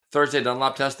Thursday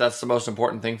Dunlop test, that's the most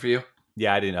important thing for you?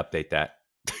 Yeah, I didn't update that.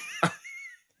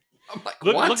 I'm like,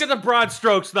 Look, what? look at the broad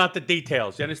strokes, not the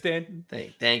details. You understand?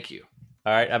 Thank you.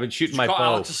 All right, I've been shooting Did you my call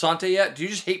bow. Alex Asante yet? Do you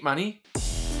just hate money?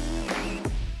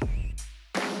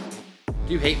 Do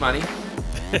you hate money?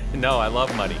 No, I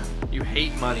love money. You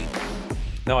hate money.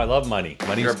 No, I love money.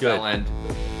 Money's You're a good. bell end.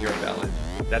 You're a bell end.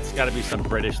 That's got to be some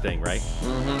British thing, right?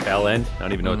 Mm-hmm. Bell end? I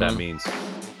don't even know what that means.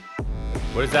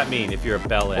 What does that mean if you're a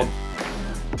bell end?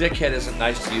 Dickhead isn't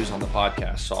nice to use on the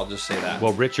podcast, so I'll just say that.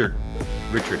 Well, Richard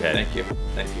Head. Thank you.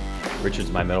 Richard's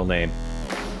my middle name.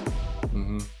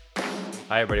 Mm-hmm.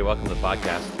 Hi, everybody. Welcome to the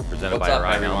podcast presented What's by up,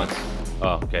 Orion everyone? Helmets.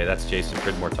 Oh, okay. That's Jason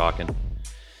Pridmore talking.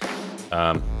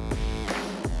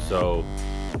 So,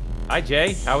 hi,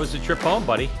 Jay. How was the trip home,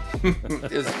 buddy?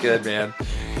 It was good, man.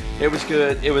 It was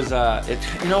good. It was,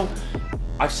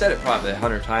 I've said it probably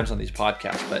 100 times on these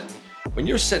podcasts, but when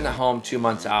you're sitting at home 2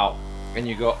 months out and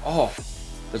you go, oh,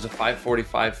 there's a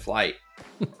 5:45 flight,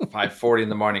 5:40 in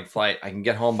the morning flight. I can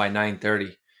get home by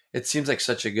 9:30. It seems like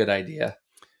such a good idea.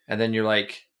 And then you're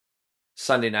like,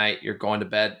 Sunday night, you're going to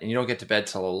bed and you don't get to bed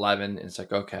till 11. And it's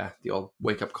like, okay, the old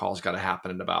wake up call's got to happen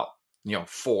at about,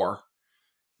 4.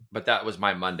 But that was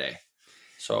my Monday.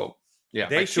 So yeah,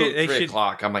 by 3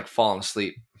 o'clock, I'm like falling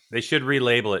asleep. They should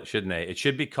relabel it, shouldn't they? It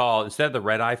should be called, instead of the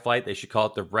red eye flight, they should call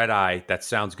it the red eye that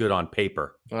sounds good on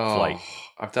paper flight.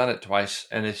 I've done it twice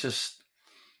and it's just,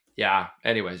 yeah.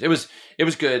 Anyways, it was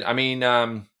good. I mean,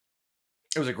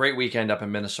 it was a great weekend up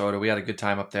in Minnesota. We had a good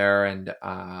time up there and,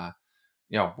 I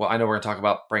know we're going to talk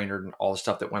about Brainerd and all the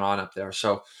stuff that went on up there.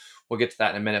 So we'll get to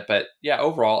that in a minute, but yeah,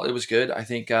 overall it was good. I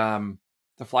think,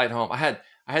 the flight home, I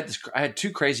had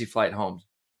 2 crazy flight homes.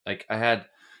 Like I had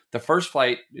the first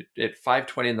flight at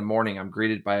 5:20 in the morning. I'm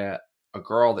greeted by a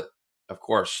girl that, of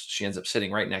course, she ends up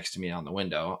sitting right next to me on the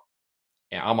window.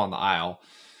 And I'm on the aisle.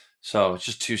 So it's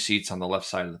just 2 seats on the left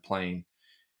side of the plane.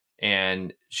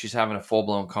 And she's having a full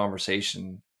blown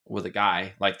conversation with a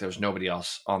guy. Like there's nobody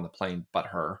else on the plane but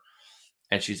her.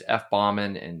 And she's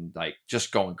F-bombing and like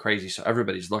just going crazy. So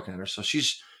everybody's looking at her. So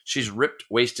she's ripped,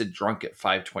 wasted, drunk at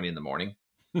 5:20 in the morning.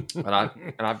 And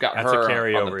I've got That's her a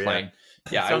carryover, on the plane.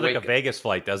 Yeah, sounds like a Vegas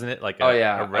flight, doesn't it? Like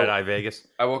a red eye Vegas.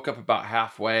 I woke up about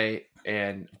halfway,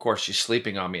 and of course she's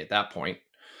sleeping on me at that point.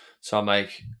 So I'm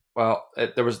like, well,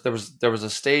 there was a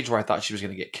stage where I thought she was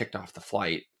going to get kicked off the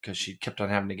flight because she kept on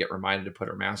having to get reminded to put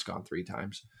her mask on 3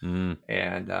 times.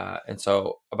 And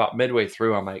so about midway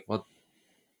through, I'm like, well,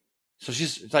 so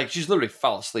she's literally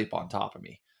fell asleep on top of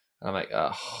me, and I'm like,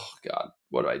 oh God,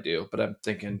 what do I do? But I'm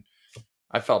thinking,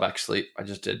 I fell back asleep. I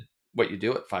just did what you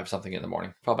do at 5-something in the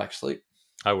morning. Fell back asleep.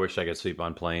 I wish I could sleep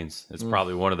on planes. It's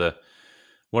probably one of the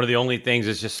only things.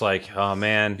 It's just like, oh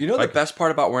man. You know the best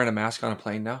part about wearing a mask on a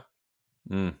plane now?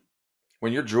 When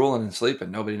you're drooling and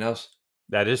sleeping, nobody knows.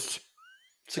 That is.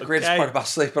 It's the greatest part about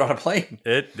sleeping on a plane.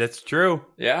 That's true.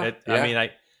 Yeah. I mean,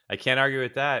 I can't argue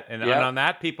with that. And on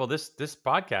that, people, this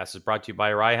podcast is brought to you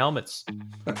by Orion Helmets.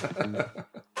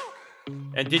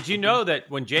 And did you know that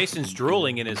when Jason's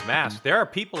drooling in his mask, there are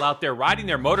people out there riding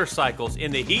their motorcycles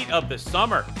in the heat of the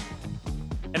summer?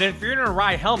 And if you're in a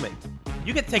Orion helmet,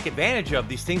 you can take advantage of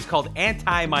these things called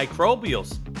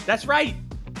antimicrobials. That's right,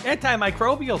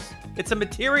 antimicrobials. It's a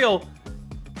material.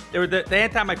 The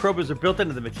antimicrobials are built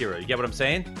into the material. You get what I'm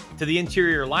saying? To the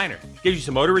interior liner. Gives you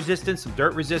some odor resistance, some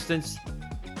dirt resistance,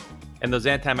 and those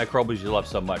antimicrobials you love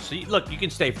so much. So you can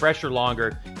stay fresher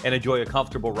longer and enjoy a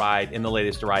comfortable ride in the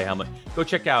latest Orion helmet. Go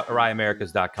check out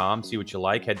OrionAmericas.com, see what you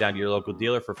like. Head down to your local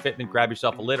dealer for fitment. Grab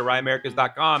yourself a lid,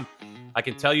 OrionAmericas.com. I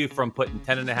can tell you from putting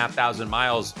 10,500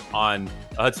 miles on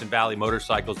Hudson Valley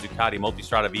Motorcycles Ducati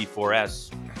Multistrada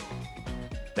V4S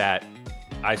that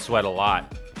I sweat a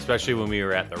lot, especially when we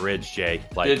were at the Ridge, Jay,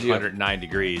 like 109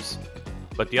 degrees.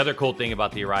 But the other cool thing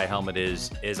about the Orion helmet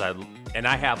is I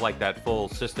have like that full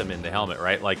system in the helmet,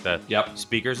 right? Like the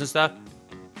speakers and stuff.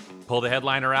 Pull the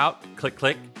headliner out, click,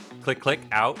 click, click, click,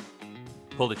 out.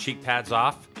 Pull the cheek pads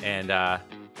off, and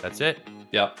that's it.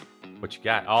 Yep. What you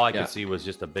got? All I could see was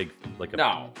just a big, like a...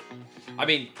 No. I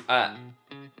mean, the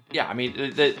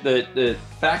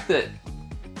fact that...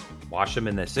 Wash them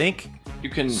in the sink. You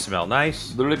can... Smell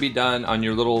nice. Literally be done on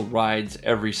your little rides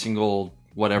every single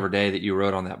whatever day that you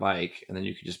rode on that bike, and then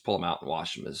you can just pull them out and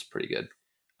wash them is pretty good.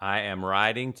 I am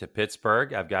riding to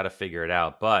Pittsburgh. I've got to figure it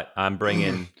out, but I'm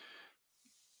bringing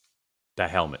the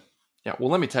helmet. Yeah,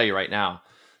 well, let me tell you right now,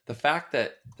 the fact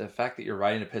that you're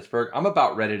riding to Pittsburgh, I'm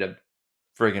about ready to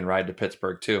friggin' ride to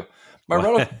Pittsburgh too. My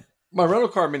rental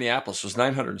car in Minneapolis was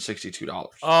 $962.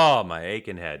 Oh, my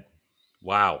aching head!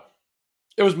 Wow,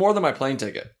 it was more than my plane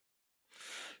ticket.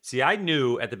 See, I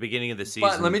knew at the beginning of the season.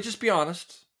 But let me just be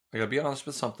honest. I gotta be honest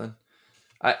with something.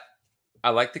 I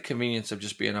like the convenience of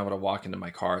just being able to walk into my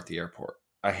car at the airport.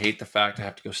 I hate the fact I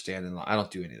have to go stand in line. I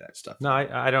don't do any of that stuff. No,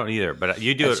 I don't either. But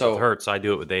you do And it so- with Hertz. I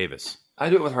do it with Avis. I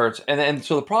do it with Hertz, and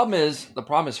so the problem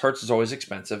is Hertz is always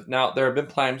expensive. Now there have been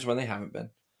times when they haven't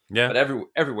been, Yeah. but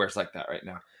everywhere's like that right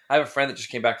now. I have a friend that just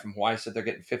came back from Hawaii, said they're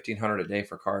getting $1,500 a day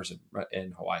for cars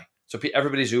in Hawaii. So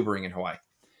everybody's Ubering in Hawaii.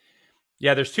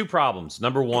 Yeah, there's two problems.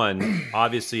 Number one,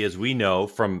 obviously, as we know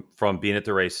from being at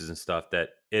the races and stuff, that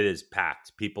it is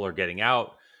packed. People are getting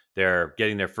out. They're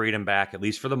getting their freedom back, at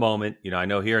least for the moment. You know, I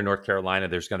know here in North Carolina,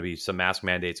 there's going to be some mask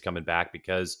mandates coming back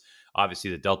because obviously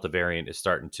the Delta variant is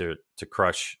starting to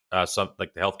crush some,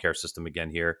 like the healthcare system again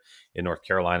here in North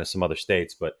Carolina, some other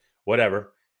states. But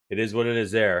whatever, it is what it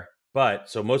is there. But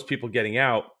so most people getting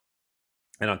out,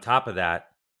 and on top of that,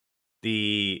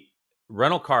 the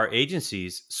rental car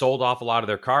agencies sold off a lot of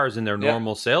their cars in their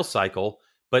normal sales cycle,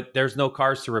 but there's no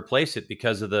cars to replace it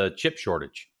because of the chip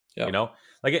shortage. Yep. You know,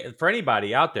 like for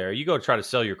anybody out there, you go try to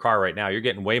sell your car right now, you're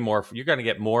getting way more. You're going to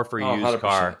get more for a used 100%.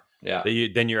 car Yeah.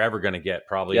 than you're ever going to get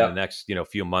probably in the next,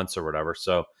 few months or whatever.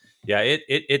 So yeah,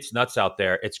 it's nuts out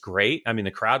there. It's great. I mean,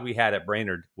 the crowd we had at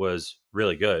Brainerd was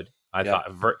really good. I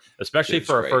thought, especially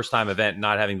for a first time event,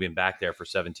 not having been back there for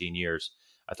 17 years,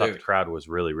 I thought the crowd was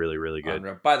really, really, really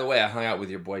good. By the way, I hung out with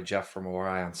your boy Jeff from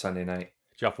Ori on Sunday night.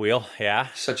 Jeff Wheel, yeah,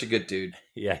 such a good dude.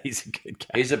 Yeah, he's a good guy.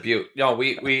 He's a beaut. No,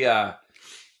 we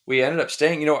ended up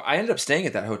staying. I ended up staying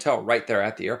at that hotel right there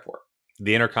at the airport.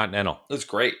 The Intercontinental. It was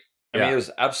great. I mean, it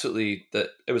was absolutely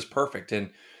it was perfect.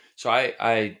 And so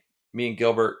me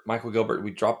and Michael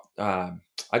Gilbert,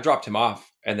 I dropped him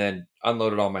off and then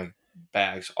unloaded all my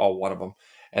bags, all one of them.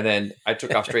 And then I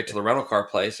took off straight to the rental car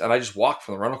place, and I just walked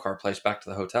from the rental car place back to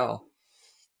the hotel.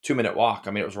 2-minute walk.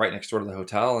 I mean, it was right next door to the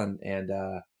hotel. And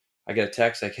I get a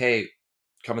text like, "Hey,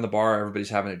 come in the bar. Everybody's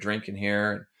having a drink in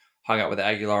here." And hung out with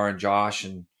Aguilar and Josh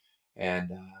and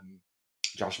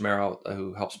Josh Merrill,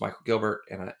 who helps Michael Gilbert,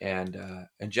 and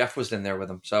Jeff was in there with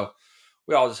him. So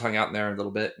we all just hung out in there a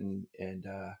little bit and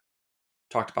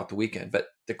talked about the weekend. But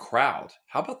the crowd,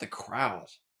 how about the crowd?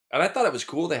 And I thought it was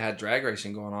cool they had drag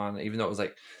racing going on, even though it was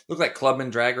looked like Clubman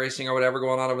drag racing or whatever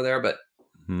going on over there. But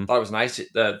I thought it was nice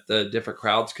that the different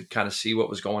crowds could kind of see what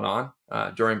was going on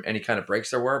during any kind of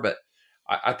breaks there were. But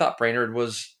I thought Brainerd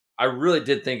I really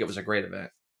did think it was a great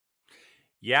event.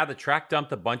 Yeah, the track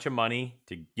dumped a bunch of money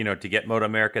to get Moto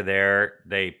America there.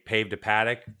 They paved a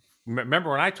paddock.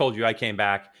 Remember when I told you I came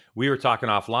back, we were talking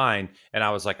offline, and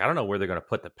I was like, I don't know where they're going to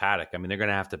put the paddock. I mean, they're going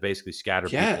to have to basically scatter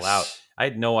people out. I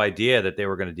had no idea that they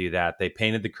were going to do that. They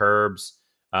painted the curbs.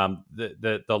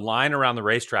 The line around the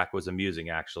racetrack was amusing,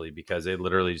 actually, because they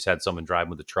literally just had someone driving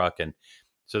with a truck, and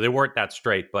so they weren't that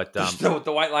straight. But the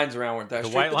white lines around weren't that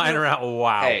straight. The white line around,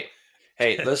 wow.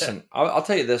 Hey, listen, I'll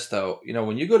tell you this, though.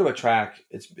 When you go to a track,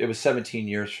 it was 17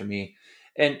 years for me.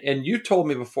 And you told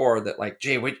me before that, like,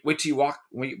 Jay, wait till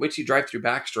you drive through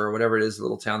Baxter or whatever it is, the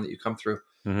little town that you come through.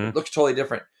 Mm-hmm. It looks totally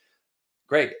different.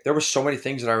 Greg, there were so many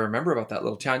things that I remember about that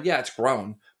little town. Yeah, it's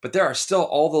grown, but there are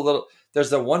still there's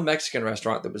the one Mexican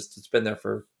restaurant that's been there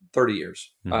for 30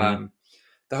 years. Mm-hmm.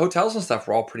 The hotels and stuff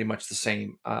were all pretty much the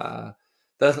same.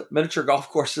 The miniature golf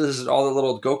courses and all the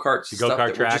little go-karts and stuff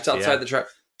that were just outside the track.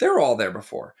 They were all there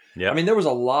before. Yep. I mean, there was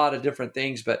a lot of different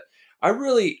things, but I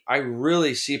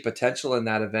really see potential in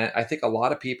that event. I think a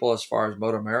lot of people, as far as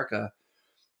Moto America,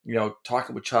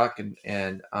 talking with Chuck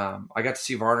and I got to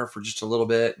see Varner for just a little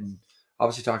bit, and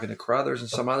obviously talking to Carruthers and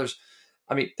some others.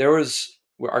 I mean,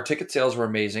 our ticket sales were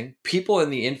amazing. People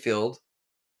in the infield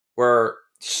were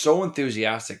so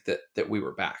enthusiastic that we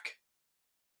were back.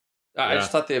 I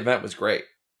just thought the event was great.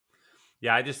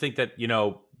 Yeah, I just think that,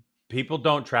 people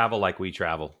don't travel like we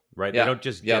travel, right? They don't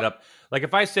just get up. Like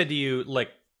if I said to you, like,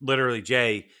 literally,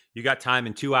 Jay, you got time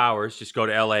in 2 hours, just go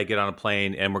to LA, get on a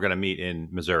plane, and we're going to meet in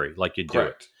Missouri, like you do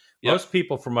it. Yep. Most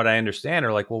people, from what I understand,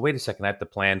 are like, well, wait a second, I have to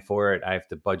plan for it. I have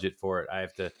to budget for it. I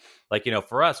have to,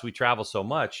 for us, we travel so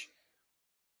much.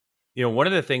 One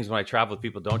of the things when I travel with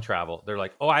people who don't travel, they're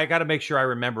like, oh, I got to make sure I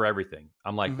remember everything.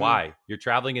 I'm like, why? You're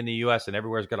traveling in the U.S. and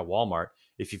everywhere's got a Walmart.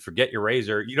 If you forget your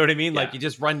razor, you know what I mean? Yeah. Like you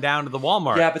just run down to the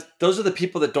Walmart. Yeah, but those are the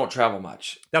people that don't travel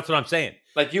much. That's what I'm saying.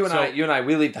 Like you and I,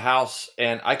 we leave the house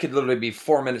and I could literally be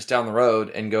 4 minutes down the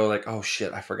road and go like, oh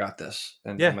shit, I forgot this.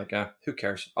 And I'm like, who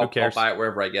cares? I'll buy it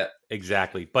wherever I get.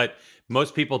 Exactly. But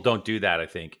most people don't do that, I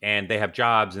think. And they have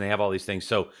jobs and they have all these things.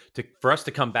 So for us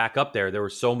to come back up there were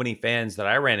so many fans that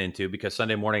I ran into because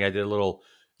Sunday morning I did a little,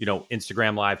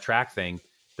 Instagram live track thing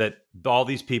that all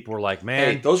these people were like,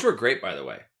 man. Hey, those were great, by the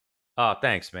way. Oh,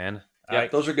 thanks, man. Yeah,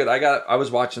 those are good. I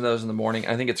was watching those in the morning.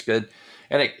 I think it's good.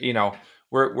 And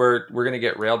we're going to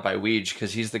get railed by Weege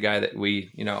because he's the guy that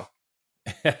we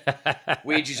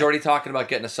Weege, already talking about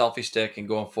getting a selfie stick and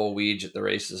going full Weege at the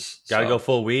races. Got to go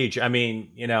full Weege. I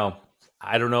mean,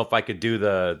 I don't know if I could do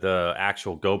the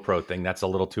actual GoPro thing. That's a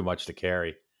little too much to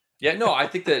carry. Yeah, no, I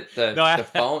think that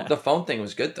the phone thing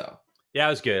was good though. Yeah,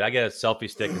 it was good. I get a selfie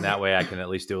stick, and that way I can at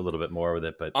least do a little bit more with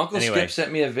it. But Uncle Skip sent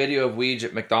me a video of Weege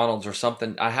at McDonald's or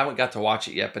something. I haven't got to watch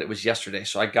it yet, but it was yesterday,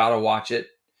 so I gotta watch it.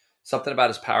 Something about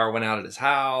his power went out at his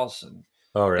house, and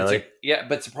oh really? Yeah,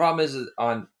 but the problem is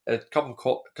on a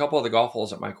couple of the golf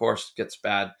holes at my course get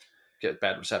bad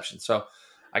reception. So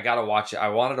I gotta watch it. I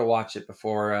wanted to watch it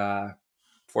before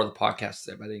the podcast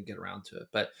today, but I didn't get around to it.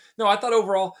 But no, I thought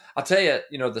overall, I'll tell you,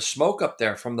 the smoke up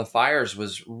there from the fires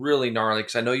was really gnarly.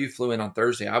 Because I know you flew in on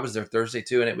Thursday. I was there Thursday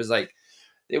too, and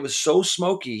it was so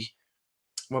smoky.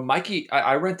 When Mikey,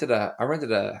 I rented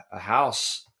a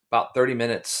house about 30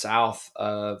 minutes south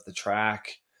of the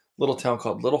track, little town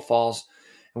called Little Falls,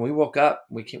 and we woke up.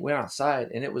 We went outside,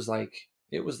 and it was like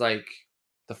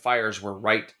the fires were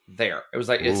right there. It was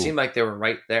like it seemed like they were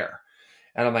right there,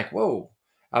 and I'm like, whoa.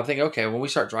 I'm thinking, okay, when we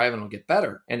start driving, it'll get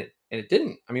better, and it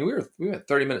didn't. I mean, we went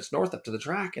 30 minutes north up to the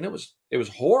track, and it was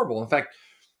horrible. In fact,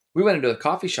 we went into a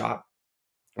coffee shop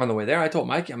on the way there. I told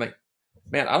Mikey, I'm like,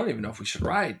 man, I don't even know if we should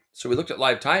ride. So we looked at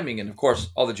live timing, and of course,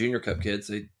 all the Junior Cup kids,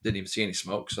 they didn't even see any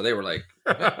smoke, so they were like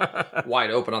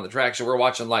wide open on the track. So we're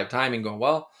watching live timing, going,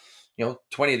 well,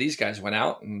 20 of these guys went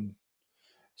out, and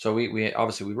so we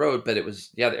obviously we rode, but it was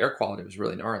the air quality was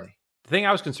really gnarly. The thing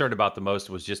I was concerned about the most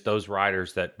was just those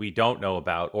riders that we don't know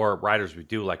about, or riders we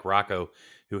do, like Rocco,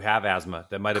 who have asthma,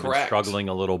 that might have been struggling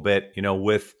a little bit,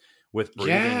 with breathing.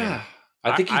 Yeah,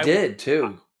 I think he did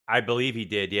too. I believe he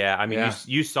did. Yeah, I mean,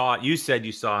 you said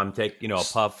you saw him take a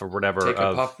puff or whatever. Take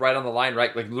a puff right on the line,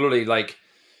 right? Like literally, like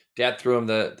Dad threw him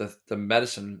the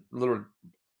medicine literally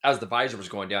as the visor was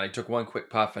going down. He took one quick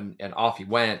puff and off he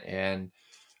went. And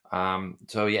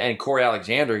so yeah, and Corey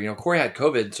Alexander, Corey had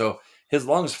COVID, so his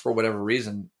lungs, for whatever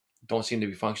reason, don't seem to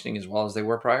be functioning as well as they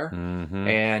were prior. Mm-hmm.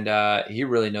 And he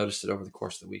really noticed it over the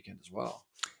course of the weekend as well.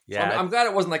 Yeah, so I'm glad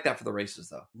it wasn't like that for the races,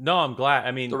 though. No, I'm glad.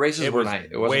 I mean, the races were nice.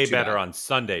 It wasn't way better on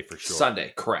Sunday for sure.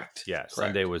 Sunday, correct. Yeah, correct.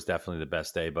 Sunday was definitely the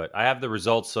best day. But I have the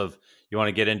results of. You want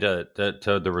to get into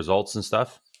to the results and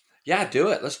stuff? Yeah, do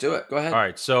it. Let's do it. Go ahead. All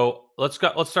right, so let's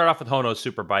start off with Hono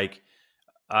Superbike.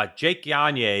 Jake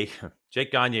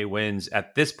Gagne wins.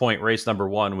 At this point, race number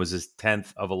 1 was his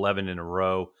 10th of 11 in a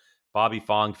row. Bobby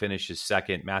Fong finishes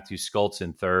second. Matthew Skultz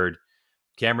in third.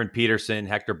 Cameron Peterson,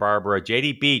 Hector Barbera,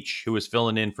 JD Beach, who was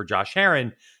filling in for Josh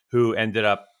Herrin, who ended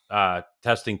up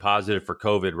testing positive for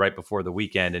COVID right before the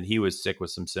weekend, and he was sick with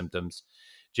some symptoms.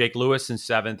 Jake Lewis in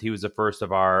 7th. He was the first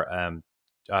of our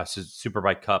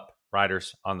Superbike Cup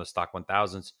riders on the Stock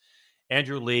 1000s.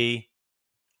 Andrew Lee,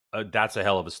 that's a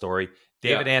hell of a story.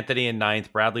 David Anthony in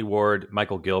 9th, Bradley Ward,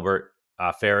 Michael Gilbert,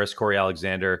 Ferris, Corey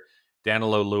Alexander,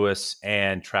 Danilo Lewis,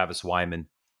 and Travis Wyman.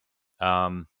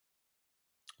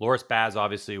 Loris Baz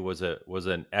obviously was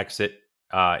an exit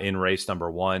in race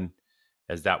number 1,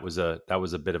 as that was a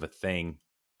bit of a thing.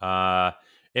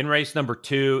 In race number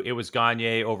 2, it was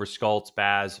Gagne over Skultz,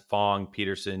 Baz, Fong,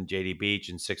 Peterson, JD Beach,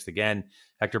 and 6th again.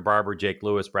 Hector Barber, Jake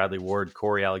Lewis, Bradley Ward,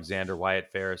 Corey Alexander,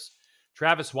 Wyatt Ferris,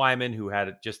 Travis Wyman, who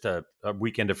had just a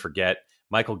weekend to forget,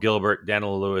 Michael Gilbert,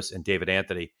 Danilo Lewis, and David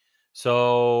Anthony.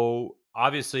 So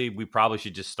obviously, we probably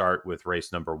should just start with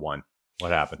race number 1.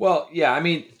 What happened? Well, yeah, I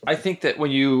mean, I think that when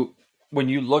you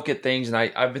look at things, and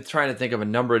I've been trying to think of a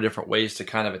number of different ways to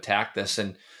kind of attack this,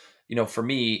 and for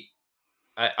me,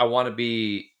 I want to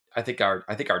be. I think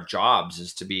our jobs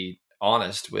is to be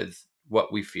honest with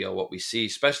what we feel, what we see,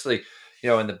 especially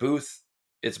in the booth.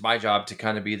 It's my job to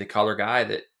kind of be the color guy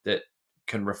that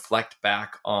can reflect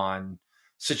back on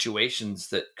situations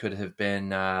that could have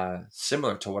been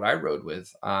similar to what I rode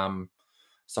with.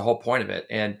 It's the whole point of it.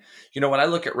 And, when I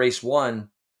look at race 1,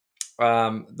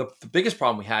 the biggest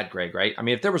problem we had, Greg, right? I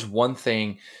mean, if there was one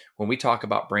thing when we talk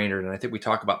about Brainerd, and I think we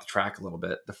talk about the track a little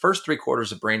bit, the first 3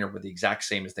 quarters of Brainerd were the exact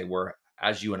same as they were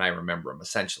as you and I remember them,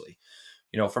 essentially.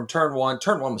 From turn one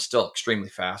was still extremely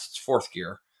fast. It's 4th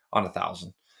gear on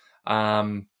 1,000.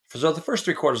 So the first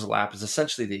 3 quarters of the lap is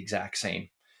essentially the exact same.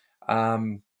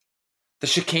 The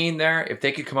chicane there, if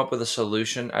they could come up with a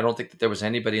solution, I don't think that there was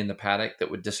anybody in the paddock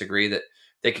that would disagree that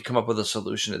they could come up with a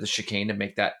solution to the chicane to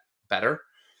make that better.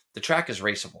 The track is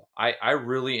raceable. I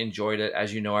really enjoyed it.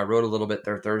 As you know, I rode a little bit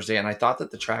there Thursday, and I thought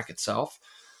that the track itself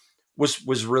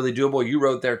was really doable. You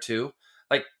rode there too.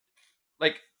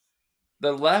 Like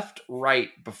the left, right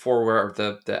before where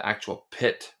the actual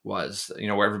pit was,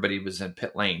 where everybody was in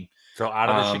pit lane. So out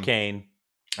of the chicane.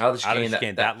 Out of the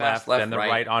chicane, that left, then the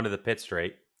right onto the pit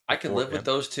straight. I can live with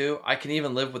those two. I can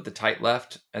even live with the tight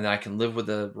left, and I can live with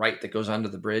the right that goes under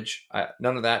the bridge.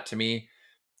 None of that to me.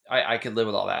 I could live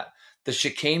with all that. The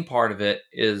chicane part of it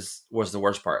was the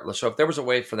worst part. So if there was a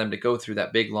way for them to go through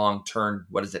that big long turn,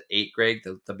 what is it, 8, Greg,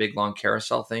 the big long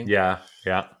carousel thing? Yeah.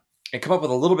 And come up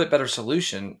with a little bit better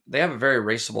solution. They have a very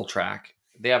raceable track.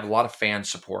 They have a lot of fan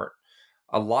support,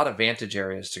 a lot of vantage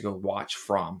areas to go watch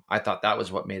from. I thought that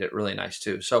was what made it really nice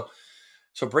too. So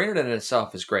Brainerd in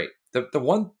itself is great. The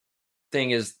one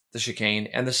thing is the chicane,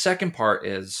 and the second part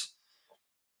is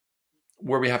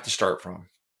where we have to start from.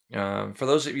 For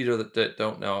those of you that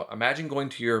don't know, imagine going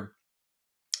to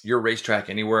your racetrack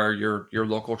anywhere, your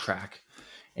local track,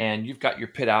 and you've got your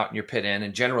pit out and your pit in,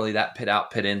 and generally that pit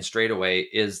out, pit in straightaway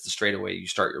is the straightaway you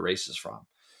start your races from.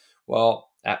 Well,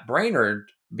 at Brainerd,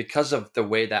 because of the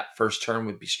way that first turn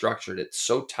would be structured, it's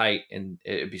so tight and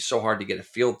it'd be so hard to get a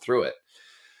field through it.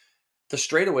 The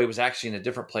straightaway was actually in a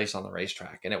different place on the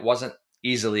racetrack, and it wasn't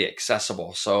easily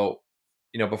accessible. So,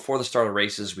 before the start of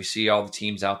races, we see all the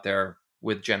teams out there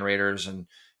with generators and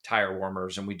tire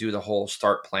warmers, and we do the whole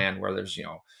start plan where there's,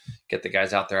 get the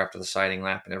guys out there after the sighting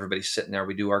lap and everybody's sitting there.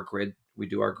 We do our grid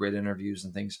interviews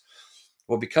and things.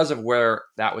 Well, because of where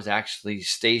that was actually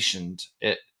stationed,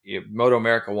 Moto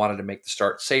America wanted to make the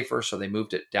start safer, so they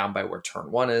moved it down by where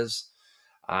turn 1 is.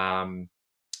 Couldn't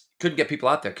get people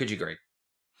out there, could you, Greg?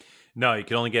 No, you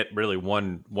can only get really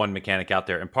one mechanic out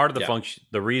there. And part of the function,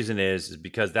 the reason is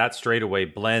because that straightaway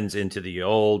blends into the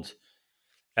old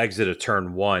exit of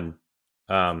turn 1.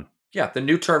 The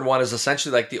new turn 1 is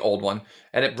essentially like the old one,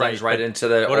 and it blends right into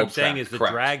the what old I'm saying track. is the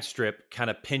drag strip kind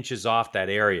of pinches off that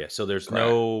area. So there's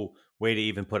no way to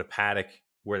even put a paddock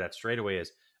where that straightaway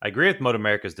is. I agree with Moto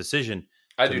America's decision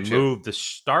to move the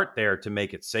start there to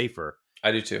make it safer.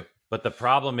 I do too. But the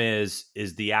problem is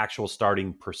the actual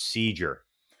starting procedure.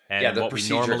 And what we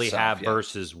normally have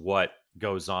versus what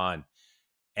goes on.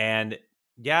 And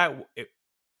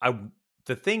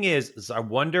the thing is I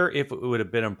wonder if it would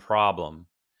have been a problem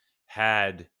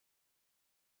had,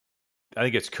 I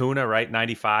think it's Kuna, right?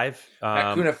 95.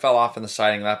 Kuna fell off in the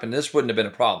sighting lap, and this wouldn't have been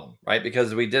a problem, right?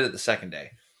 Because we did it the second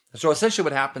day. So essentially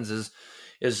what happens is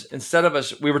instead of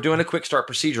us, we were doing a quick start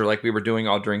procedure like we were doing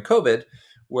all during COVID,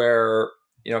 where,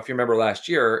 if you remember last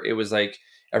year, it was like,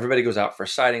 everybody goes out for a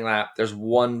sighting lap. There's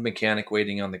one mechanic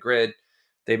waiting on the grid.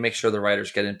 They make sure the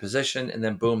riders get in position, and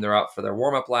then boom, they're out for their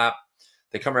warm-up lap.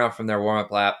 They come around from their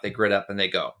warm-up lap, they grid up, and they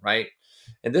go, right?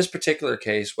 In this particular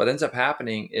case, what ends up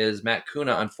happening is Matt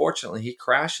Kuna, unfortunately, he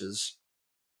crashes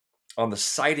on the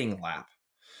sighting lap.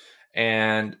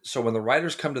 And so when the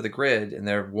riders come to the grid and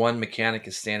their one mechanic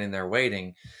is standing there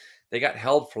waiting, they got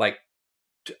held for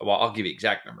I'll give you the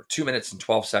exact number, 2 minutes and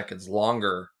 12 seconds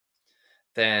longer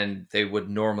than they would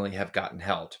normally have gotten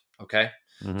held. Okay.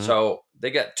 Mm-hmm. So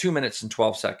they got 2 minutes and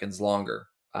 12 seconds longer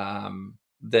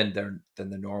than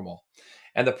the normal.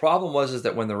 And the problem was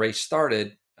that when the race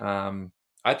started,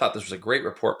 I thought this was a great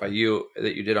report by you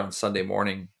that you did on Sunday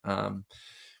morning.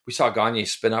 We saw Gagne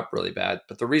spin up really bad,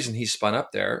 but the reason he spun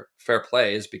up there, fair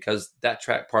play, is because that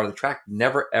part of the track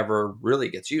never ever really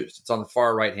gets used. It's on the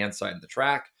far right-hand side of the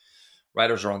track.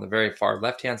 Riders are on the very far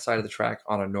left-hand side of the track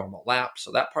on a normal lap,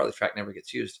 so that part of the track never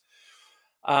gets used.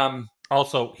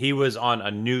 Also, he was on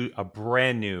a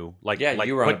brand new,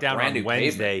 you were put down on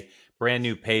Wednesday, brand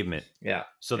new pavement. Yeah.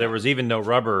 So there was even no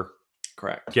rubber,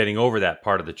 correct, getting over that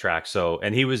part of the track. So,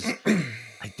 and he was,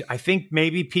 I think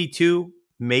maybe P2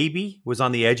 was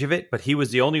on the edge of it, but he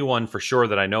was the only one for sure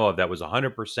that I know of that was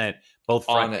 100% both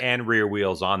front and rear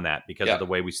wheels on that because of the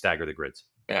way we stagger the grids.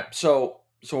 Yeah. So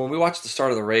when we watch the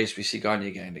start of the race, we see Gagne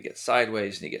again to get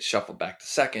sideways and he gets shuffled back to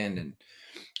second. And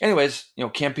anyways,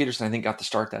 Cam Peterson, I think, got the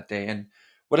start that day. And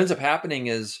what ends up happening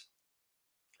is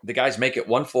the guys make it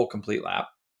one full complete lap.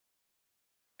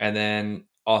 And then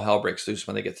all hell breaks loose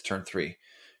when they get to turn 3.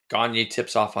 Gagne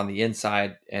tips off on the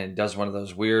inside and does one of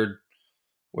those weird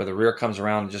where the rear comes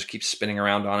around and just keeps spinning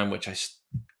around on him, which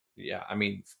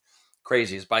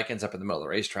crazy. His bike ends up in the middle of the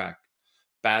racetrack.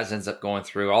 Baz ends up going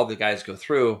through. All the guys go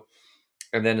through.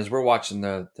 And then as we're watching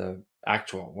the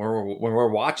actual, when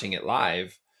we're watching it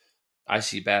live, I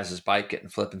see Baz's bike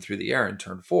flipping through the air in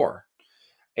turn 4.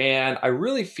 And I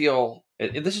really feel,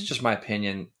 this is just my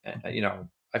opinion,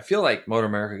 I feel like Moto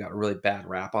America got a really bad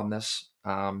rap on this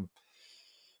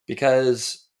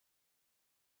because,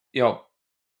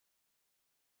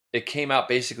 it came out,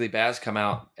 basically Baz come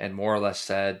out and more or less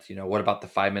said, what about the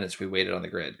 5 minutes we waited on the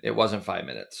grid? It wasn't 5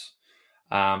 minutes.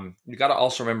 You got to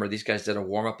also remember these guys did a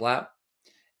warm-up lap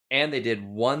and they did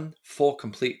one full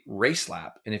complete race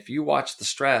lap. And if you watch the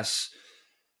stress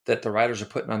that the riders are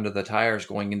putting under the tires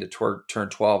going into turn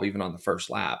 12, even on the first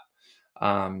lap,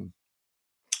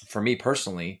 for me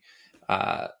personally,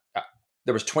 there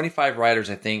was 25 riders.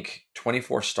 I think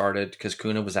 24 started because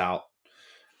Kuna was out.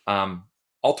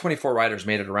 All 24 riders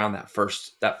made it around that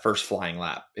first flying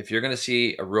lap. If you're going to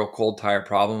see a real cold tire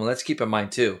problem, let's keep in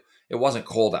mind too, it wasn't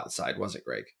cold outside, was it,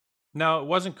 Greg? No, it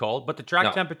wasn't cold, but the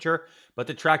track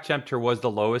temperature was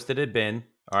the lowest it had been.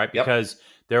 All right, because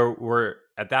there were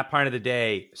at that point of the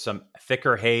day some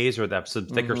thicker haze or some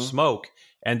thicker smoke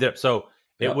ended up. So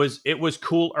it was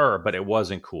cooler, but it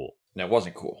wasn't cool. No, it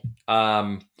wasn't cool.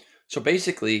 So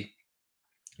basically,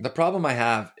 the problem I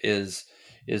have is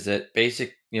that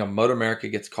Moto America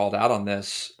gets called out on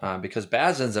this because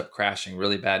Baz ends up crashing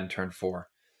really bad in turn 4,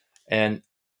 and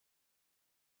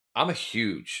I'm a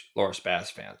huge Loris Baz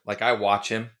fan. Like, I watch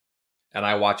him and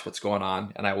I watch what's going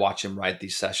on and I watch him ride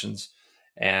these sessions,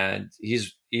 and he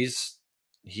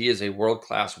is a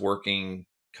world-class working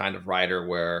kind of rider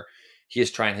where he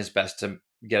is trying his best to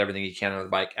get everything he can on the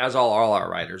bike, as all our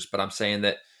riders. But I'm saying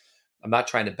that I'm not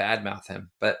trying to badmouth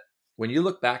him, but when you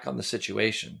look back on the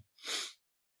situation,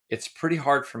 it's pretty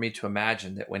hard for me to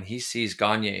imagine that when he sees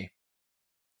Gagne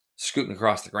scooting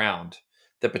across the ground,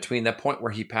 that between that point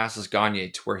where he passes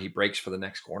Gagne to where he breaks for the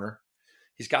next corner,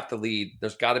 he's got the lead.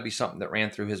 There's got to be something that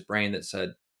ran through his brain that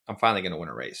said, I'm finally going to win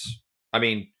a race. I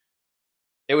mean,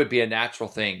 it would be a natural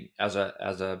thing as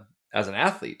an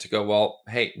athlete to go, well,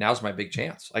 hey, now's my big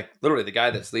chance. Like, literally the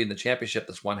guy that's leading the championship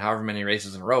that's won however many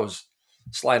races in a row is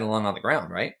sliding along on the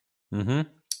ground, right? Mm-hmm.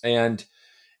 And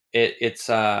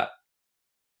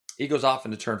he goes off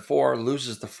into turn 4,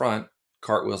 loses the front,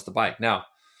 cartwheels the bike. Now,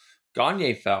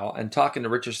 Gagne fell, and talking to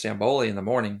Richard Stamboli in the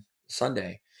morning,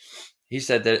 Sunday, he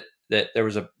said that there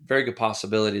was a very good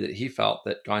possibility that he felt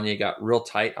that Gagne got real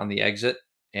tight on the exit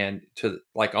and to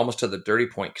like almost to the dirty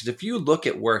point. Because if you look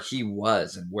at where he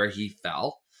was and where he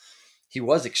fell, he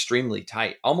was extremely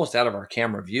tight, almost out of our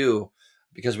camera view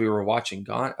because we were watching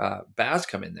Baz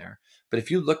come in there. But if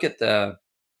you look at the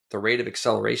rate of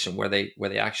acceleration where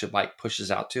the actual bike pushes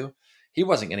out to, he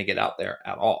wasn't going to get out there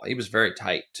at all. He was very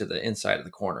tight to the inside of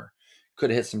the corner. Could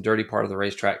have hit some dirty part of the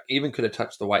racetrack, even could have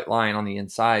touched the white line on the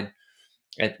inside,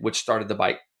 which started the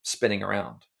bike spinning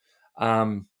around.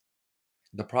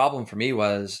 The problem for me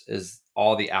is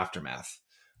all the aftermath.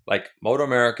 Like, Moto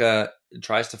America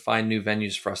tries to find new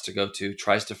venues for us to go to,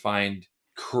 tries to find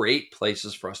great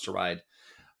places for us to ride.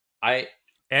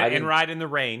 And ride in the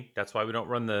rain. That's why we don't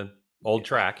run the old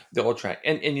track. The old track.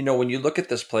 And when you look at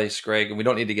this place, Greg, and we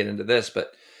don't need to get into this,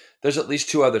 but there's at least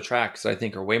 2 other tracks that I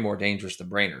think are way more dangerous than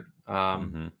Brainerd.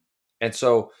 And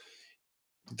so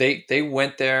they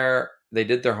went there, they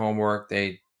did their homework.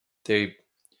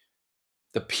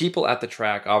 The people at the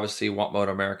track obviously want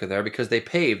Moto America there because they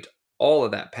paved all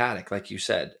of that paddock, like you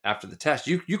said, after the test.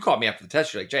 You called me after the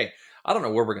test. You're like, Jay, I don't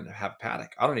know where we're going to have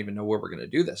paddock. I don't even know where we're going to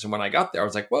do this. And when I got there, I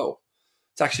was like, whoa,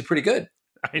 it's actually pretty good.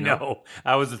 I know.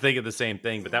 I was thinking the same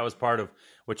thing, but that was part of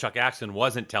what Chuck Axton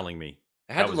wasn't telling me.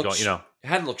 It had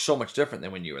to look so much different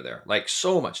than when you were there. Like,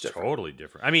 so much different. Totally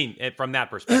different. I mean, from that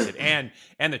perspective,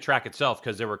 and the track itself,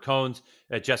 because there were cones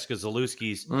at Jessica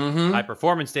Zalewski's high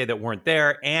performance day that weren't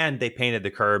there, and they painted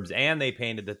the curbs and they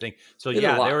painted the thing. So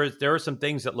there were some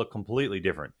things that look completely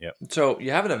different. Yeah. So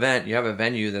you have an event, you have a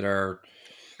venue that are,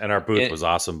 and our booth was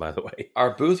awesome, by the way.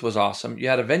 Our booth was awesome. You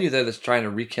had a venue there that's trying to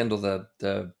rekindle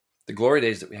the glory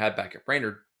days that we had back at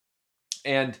Brainerd,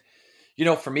 and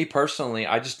for me personally,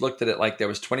 I just looked at it like there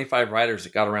was 25 riders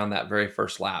that got around that very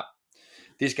first lap.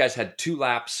 These guys had 2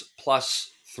 laps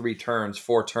plus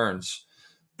 4 turns.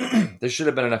 There should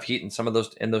have been enough heat in some of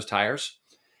those tires.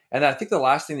 And I think the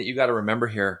last thing that you got to remember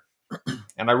here,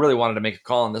 and I really wanted to make a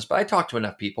call on this, but I talked to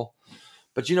enough people.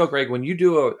 But Greg, when you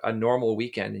do a normal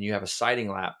weekend and you have a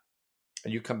sighting lap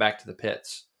and you come back to the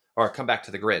pits or come back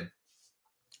to the grid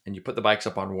and you put the bikes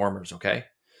up on warmers, okay?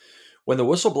 When the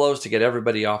whistle blows to get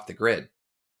everybody off the grid,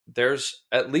 there's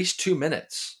at least 2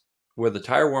 minutes where the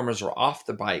tire warmers are off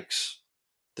the bikes.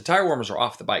 The tire warmers are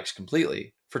off the bikes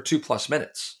completely for 2+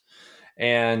 minutes.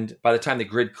 And by the time the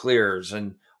grid clears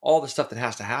and all the stuff that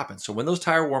has to happen. So when those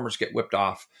tire warmers get whipped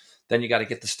off, then you got to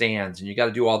get the stands and you got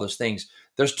to do all those things.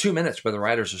 There's 2 minutes where the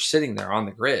riders are sitting there on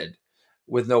the grid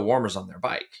with no warmers on their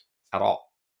bike at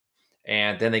all.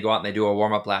 And then they go out and they do a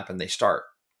warm-up lap and they start.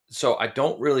 So I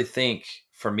don't really think,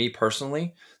 for me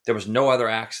personally, there was no other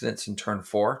accidents in turn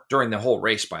 4 during the whole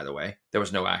race. By the way, there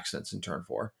was no accidents in turn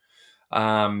 4.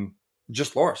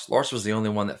 Just Loris. Loris was the only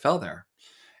one that fell there,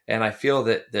 and I feel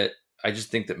that I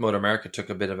just think that Moto America took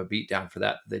a bit of a beat down for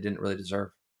that they didn't really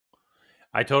deserve.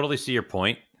 I totally see your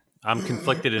point. I'm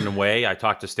conflicted in a way. I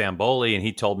talked to Stamboli, and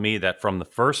he told me that from the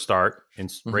first start in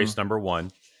race number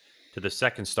 1 to the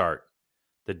second start,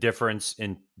 the difference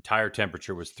in tire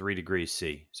temperature was 3 degrees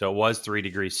C. So it was 3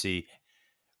 degrees C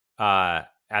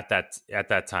at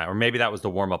that time, or maybe that was the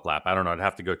warm up lap. I don't know. I'd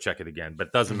have to go check it again, but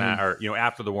it doesn't matter.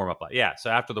 After the warm up lap, yeah. So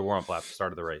after the warm up lap,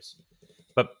 start of the race.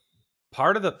 But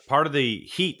part of the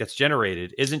heat that's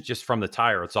generated isn't just from the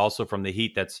tire; it's also from the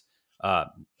heat that's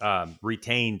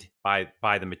retained by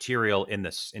the material in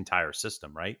this entire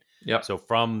system, right? Yep. So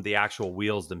from the actual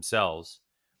wheels themselves.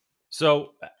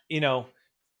 So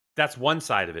that's one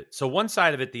side of it. So one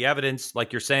side of it, the evidence,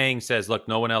 like you're saying, says, look,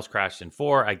 no one else crashed in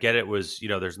 4. I get it was,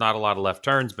 there's not a lot of left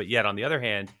turns, but yet on the other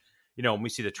hand, when we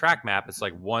see the track map, it's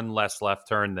like one less left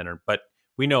turn but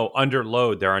we know under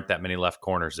load, there aren't that many left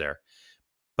corners there.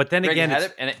 But then again,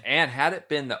 had it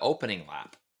been the opening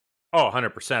lap. Oh,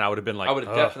 100%. I would have been like, I would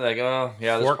have definitely like, oh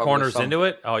yeah, 4 corners into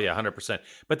it. Oh yeah, 100%.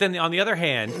 But then on the other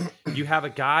hand, you have a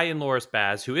guy in Loris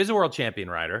Baz who is a world champion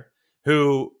rider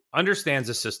who understands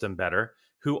the system better,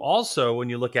 who also, when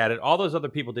you look at it, all those other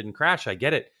people didn't crash. I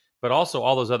get it. But also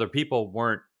all those other people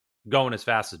weren't going as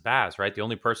fast as Baz, right? The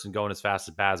only person going as fast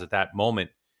as Baz at that moment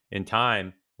in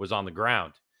time was on the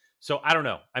ground. So I don't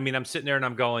know. I mean, I'm sitting there and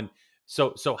I'm going,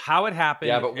 so how it happened.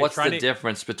 Yeah, but what's the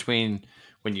difference between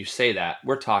when you say that?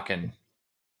 We're talking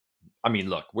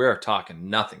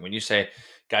nothing. When you say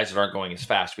guys that aren't going as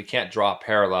fast, we can't draw a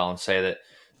parallel and say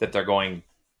that they're going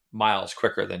miles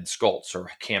quicker than Scholz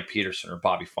or Cam Peterson or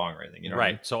Bobby Fong or anything.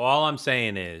 Right. So all I'm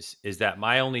saying is that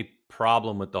my only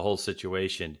problem with the whole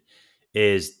situation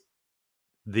is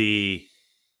the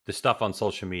stuff on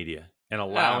social media and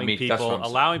allowing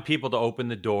people to open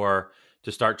the door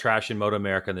to start trashing Moto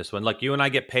America in this one. Like you and I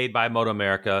get paid by Moto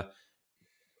America.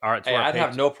 I'd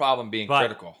have no problem being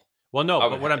critical. Well, no,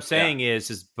 but what I'm saying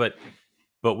is but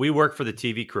we work for the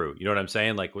TV crew. You know what I'm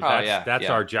saying? Like that's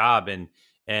our job.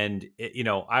 And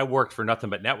I worked for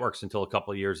nothing but networks until a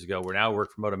couple of years ago. We're now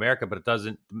work for Moto America, but it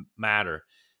doesn't matter.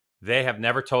 They have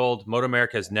never told, Moto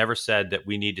America has never said that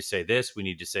we need to say this, we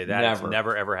need to say that. It's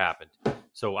never, ever happened.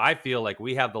 So I feel like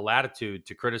we have the latitude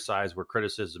to criticize where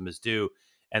criticism is due.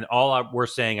 And all we're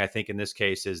saying, I think, in this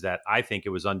case is that I think it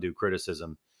was undue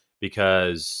criticism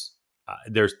because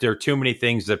there are too many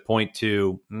things that point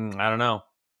to, I don't know.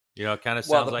 It kind of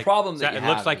sounds like it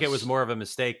looks like it was more of a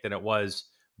mistake than it was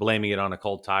blaming it on a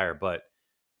cold tire. But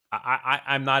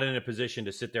I'm not in a position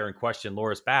to sit there and question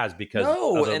Loris Baz because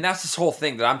and that's this whole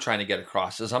thing that I'm trying to get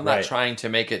across is I'm not trying to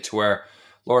make it to where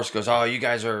Loris goes, oh, you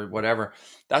guys are whatever.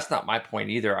 That's not my point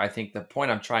either. I think the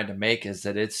point I'm trying to make is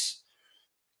that it's,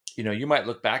 you might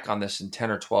look back on this in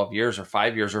 10 or 12 years or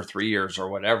 5 years or 3 years or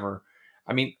whatever.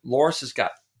 I mean, Loris has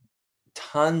got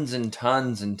tons and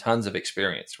tons and tons of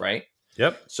experience, right?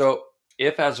 Yep. So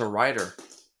if as a rider,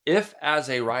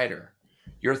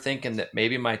 you're thinking that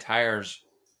maybe my tires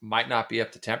might not be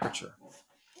up to temperature,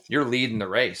 you're leading the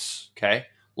race, okay?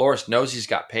 Loris knows he's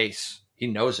got pace. He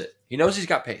knows it. He knows he's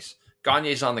got pace.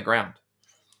 Gagne's on the ground.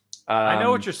 I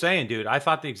know what you're saying, dude. I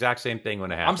thought the exact same thing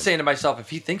when it happened. I'm saying to myself, if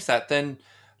he thinks that, then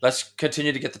let's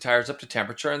continue to get the tires up to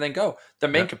temperature and then go. The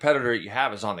main competitor you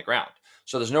have is on the ground.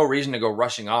 So there's no reason to go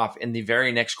rushing off in the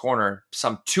very next corner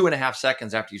some 2.5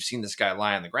 seconds after you've seen this guy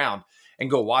lie on the ground and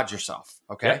go wad yourself,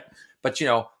 okay? Yep. But,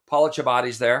 Paolo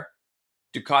Ciabotti's there.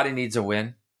 Ducati needs a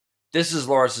win. This is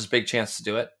Loris's big chance to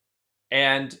do it.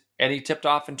 And he tipped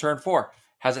off in turn 4.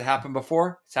 Has it happened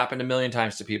before? It's happened a million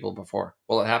times to people before.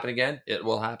 Will it happen again? It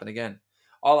will happen again.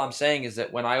 All I'm saying is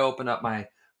that when I open up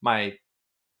my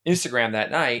Instagram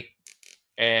that night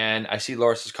and I see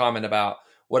Loris's comment about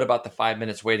what about the 5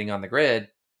 minutes waiting on the grid,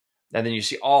 and then you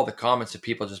see all the comments of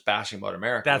people just bashing Moto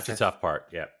America. That's the tough part.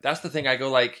 Yeah. That's the thing. I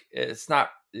go like, it's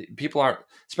not, people aren't,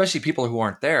 especially people who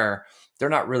aren't there, they're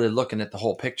not really looking at the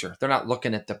whole picture. They're not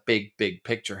looking at the big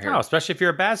picture here. No, especially if you're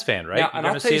a Baz fan, right? Now, and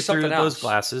I'll tell you something else. Those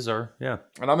glasses or, yeah.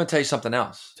 And I'm going to tell you something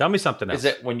else. Tell me something else. Is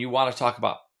that when you want to talk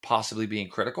about possibly being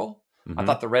critical, I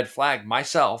thought the red flag,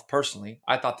 myself personally,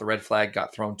 I thought the red flag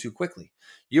got thrown too quickly.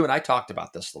 You and I talked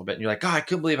about this a little bit, and you're like, God, I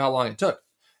couldn't believe how long it took.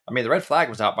 I mean, the red flag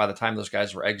was out by the time those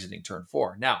guys were exiting turn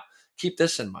 4. Now, keep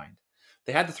this in mind.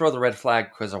 They had to throw the red flag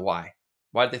because of why?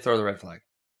 Why did they throw the red flag?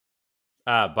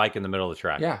 Bike in the middle of the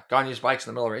track. Yeah, Gagne's bike's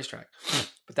in the middle of the racetrack.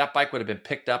 But that bike would have been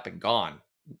picked up and gone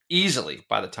easily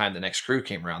by the time the next crew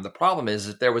came around. The problem is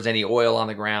if there was any oil on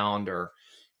the ground or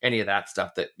any of that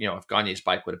stuff that, if Gagne's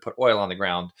bike would have put oil on the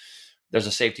ground, there's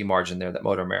a safety margin there that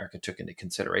Moto America took into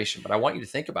consideration. But I want you to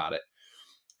think about it.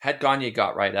 Had Gagne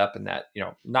got right up and that,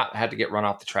 not had to get run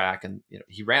off the track and,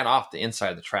 he ran off the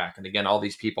inside of the track. And again, all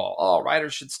these people,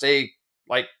 riders should stay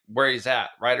like where he's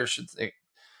at. Riders should stay.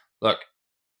 Look,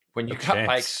 when you got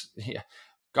bikes,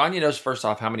 Gagne knows first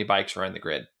off how many bikes are in the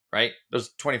grid, right? There's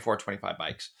 24, 25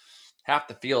 bikes. Half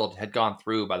the field had gone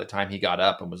through by the time he got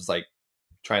up and was like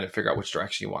trying to figure out which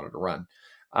direction he wanted to run.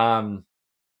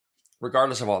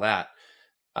 Regardless of all that,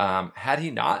 had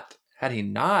he not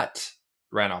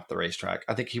ran off the racetrack,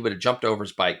 I think he would have jumped over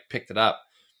his bike, picked it up.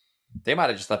 They might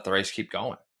have just let the race keep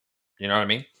going. You know what I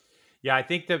mean? Yeah, I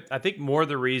think more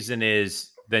the reason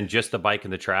is than just the bike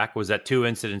and the track was that 2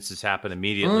 incidences happened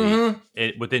immediately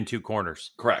within 2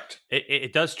 corners. Correct.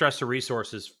 It does stress the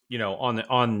resources,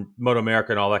 on Moto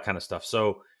America and all that kind of stuff.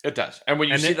 So it does. And when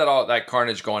you see all that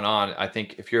carnage going on, I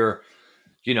think if you're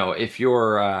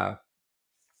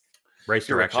race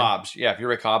direction, if you're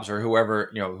Rick Hobbs or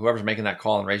whoever's making that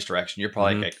call in race direction, you're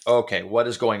probably like, okay, what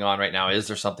is going on right now? Is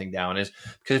there something down?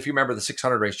 Because if you remember the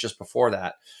 600 race just before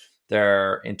that,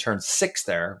 there in turn 6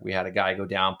 there, we had a guy go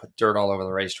down, put dirt all over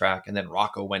the racetrack, and then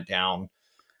Rocco went down.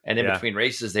 And in between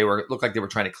races, looked like they were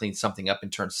trying to clean something up in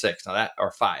turn 6. Now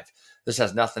or 5. This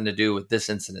has nothing to do with this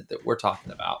incident that we're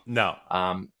talking about. No.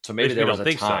 So maybe there was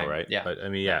a time, so, right? Yeah. But I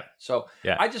mean, yeah. So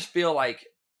I just feel like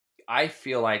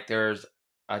there's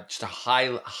just a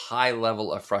high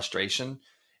level of frustration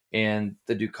in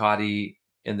the Ducati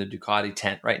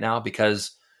tent right now,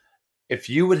 because if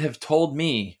you would have told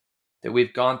me that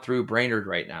we've gone through Brainerd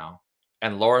right now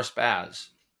and Loris Baz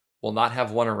will not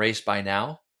have won a race by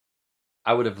now,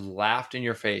 I would have laughed in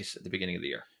your face at the beginning of the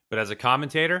year. But as a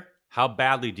commentator, how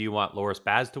badly do you want Loris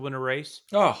Baz to win a race?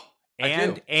 Oh,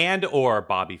 or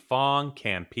Bobby Fong,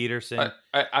 Cam Peterson.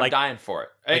 I'm dying for it.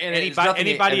 Like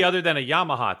anybody other than a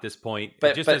Yamaha at this point.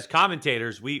 But as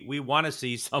commentators, we want to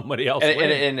see somebody else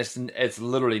win. And it's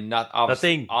literally not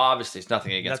obviously it's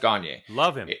nothing against Gagne.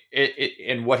 Love him.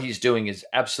 And what he's doing is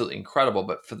absolutely incredible.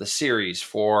 But for the series,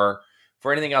 for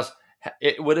anything else,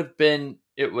 it would have been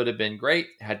great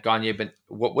had Gagne been.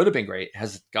 What would have been great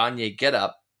has Gagne get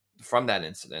up from that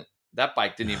incident. That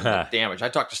bike didn't even look damaged. I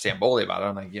talked to Stamboli about it.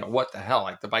 I'm like, what the hell?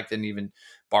 Like, the bike didn't even,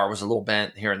 bar was a little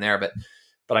bent here and there, but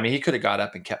I mean, he could have got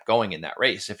up and kept going in that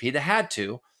race. If he'd have had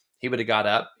to, he would have got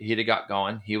up, he'd have got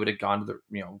going, he would have gone to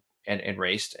the, and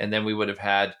raced, and then we would have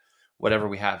had whatever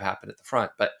we have happen at the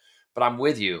front. But I'm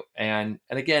with you. And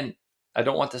again, I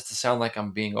don't want this to sound like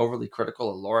I'm being overly critical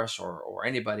of Loris or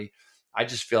anybody. I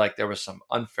just feel like there was some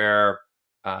unfair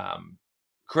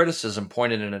criticism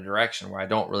pointed in a direction where I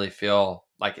don't really feel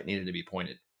like it needed to be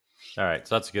pointed. All right.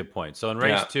 So that's a good point. So in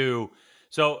race 2,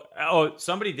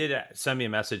 somebody did send me a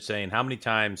message saying, how many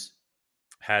times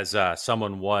has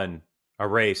someone won a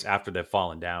race after they've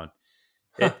fallen down?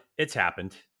 It's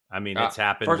happened. I mean, it's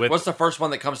happened. What's the first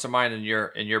one that comes to mind in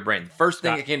your brain? The first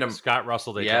thing that came to Scott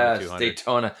Russell Daytona 200.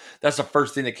 Daytona. That's the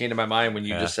first thing that came to my mind when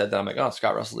you just said that. I'm like, oh,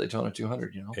 Scott Russell Daytona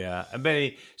 200. Yeah. I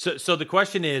mean, so the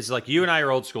question is, like, you and I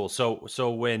are old school.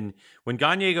 So when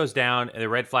Gagne goes down and they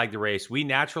red flag the race, we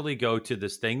naturally go to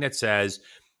this thing that says,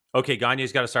 okay,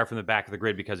 Gagne's got to start from the back of the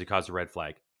grid because he caused a red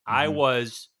flag. Mm-hmm. I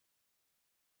was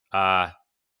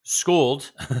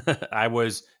schooled. I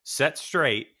was set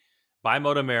straight by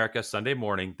Moto America Sunday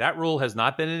morning. That rule has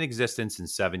not been in existence in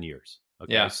 7 years.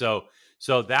 Okay. Yeah. So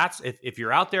that's, if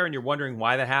you're out there and you're wondering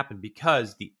why that happened,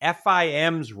 because the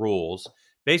FIM's rules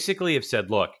basically have said,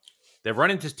 look, they've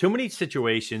run into too many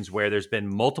situations where there's been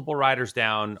multiple riders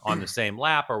down on the same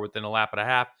lap or within a lap and a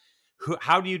half.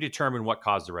 How do you determine what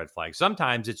caused the red flag?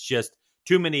 Sometimes it's just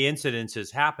too many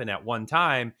incidences happen at one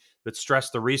time that stress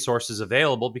the resources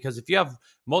available. Because if you have,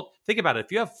 think about it,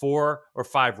 if you have 4 or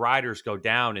 5 riders go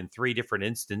down in 3 different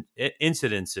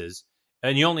incidences,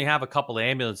 and you only have a couple of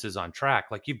ambulances on track,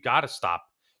 like, you've got to stop.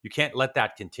 You can't let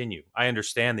that continue. I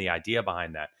understand the idea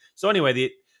behind that. So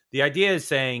anyway, the idea is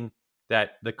saying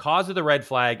that the cause of the red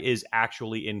flag is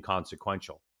actually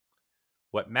inconsequential.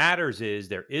 What matters is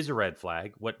there is a red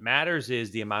flag. What matters is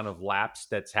the amount of laps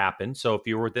that's happened. So if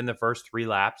you were within the first 3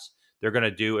 laps, they're going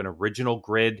to do an original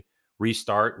grid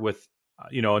restart with,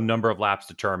 a number of laps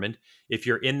determined. If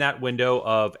you're in that window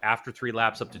of after 3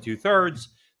 laps up to 2/3,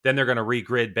 then they're going to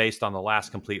regrid based on the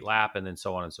last complete lap, and then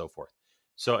so on and so forth.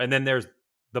 So, and then there's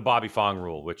the Bobby Fong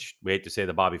rule, which we hate to say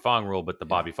the Bobby Fong rule, but the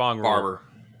Bobby Fong rule.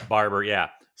 Barber. Yeah.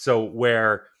 So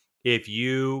where if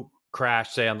you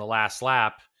crash, say, on the last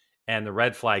lap and the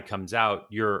red flag comes out,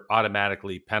 you're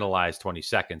automatically penalized 20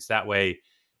 seconds. That way,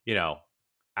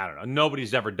 I don't know.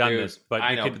 Nobody's ever done this, but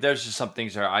I know. But there's just some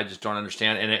things that I just don't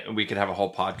understand, and we could have a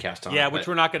whole podcast on. Yeah, which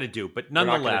we're not going to do. But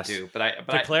nonetheless, to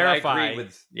clarify, I agree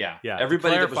with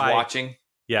everybody that was watching.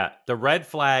 Yeah, the red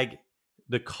flag,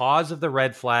 the cause of the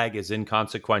red flag is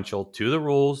inconsequential to the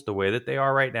rules the way that they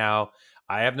are right now.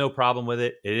 I have no problem with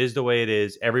it. It is the way it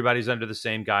is. Everybody's under the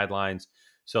same guidelines.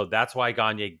 So that's why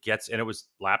Gagne gets, and it was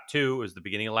lap 2, it was the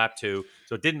beginning of lap 2.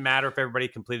 So it didn't matter if everybody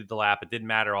completed the lap. It didn't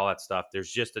matter all that stuff.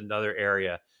 There's just another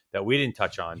area that we didn't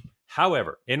touch on.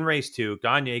 However, in race 2,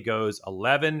 Gagne goes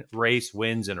 11 race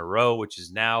wins in a row, which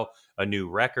is now a new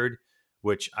record,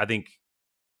 which I think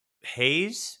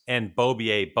Hayes and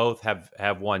Beaubier both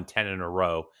have won 10 in a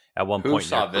row at one Who point in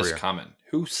saw their this career. coming?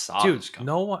 Who saw Dude, this coming?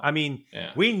 no one. I mean,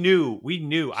 Yeah. we knew.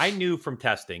 I knew from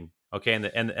testing, okay, and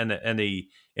the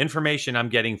information I'm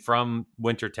getting from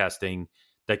winter testing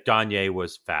that Gagne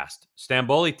was fast.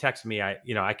 Stamboli texted me,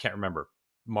 I can't remember,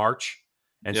 March,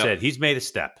 and Yep. said he's made a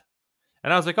step,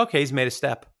 and I was like, okay, he's made a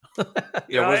step.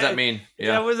 Yeah, what does that mean?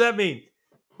 Yeah, what does that mean?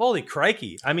 Holy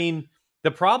crikey! I mean,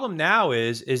 the problem now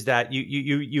is that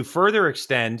you further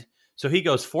extend. So he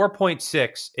goes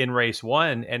 4.6 in race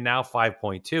 1 and now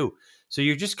 5.2. So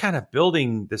you're just kind of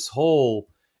building this whole.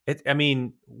 I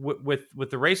mean, with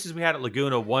the races we had at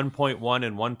Laguna, 1.1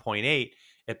 and 1.8,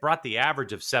 it brought the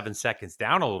average of 7 seconds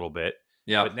down a little bit.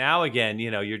 Yeah. But now again,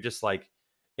 you're just like,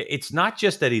 it's not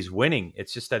just that he's winning;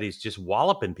 it's just that he's just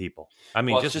walloping people. I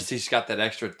mean, Well, it's just he's got that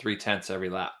extra 0.3 every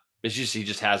lap. It's just he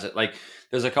just has it. Like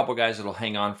there's a couple guys that'll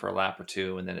hang on for a lap or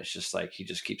two, and then it's just like he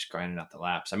just keeps grinding out the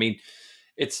laps. I mean,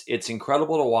 it's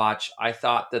incredible to watch. I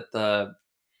thought that the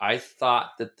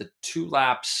 2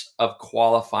 laps of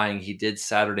qualifying he did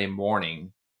Saturday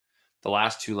morning, the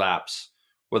last 2 laps,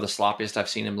 were the sloppiest I've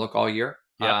seen him look all year.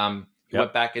 Yep. He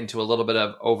went back into a little bit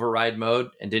of override mode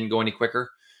and didn't go any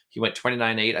quicker. He went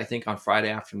 29.8, I think, on Friday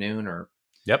afternoon, or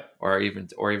even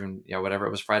whatever it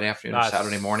was, Friday afternoon or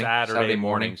Saturday morning.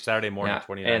 Saturday morning, yeah.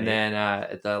 29. And then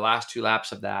at the last 2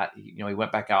 laps of that, he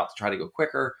went back out to try to go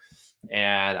quicker.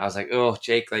 And I was like, oh,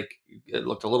 Jake, like it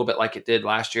looked a little bit like it did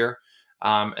last year.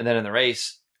 And then in the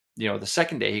race, the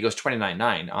second day, he goes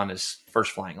 29.9 on his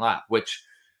first flying lap, which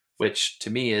to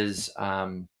me is,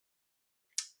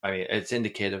 it's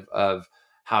indicative of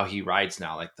how he rides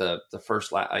now. Like the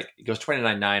first lap, like he goes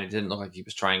 29.9. It didn't look like he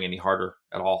was trying any harder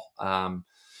at all.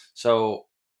 So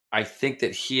I think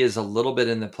that he is a little bit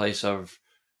in the place of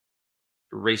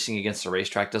racing against the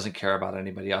racetrack, doesn't care about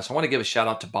anybody else. I want to give a shout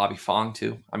out to Bobby Fong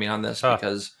too. On this,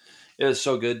 because it was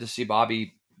so good to see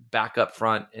Bobby back up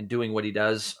front and doing what he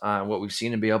does, what we've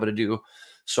seen him be able to do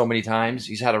so many times.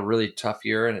 He's had a really tough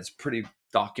year and it's pretty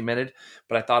documented,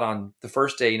 but I thought on the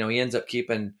first day, he ends up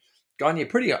keeping Gagne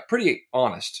pretty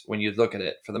honest when you look at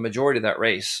it for the majority of that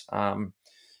race,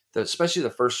 especially the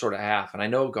first sort of half. And I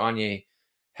know Gagne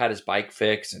had his bike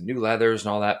fixed and new leathers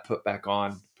and all that put back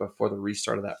on before the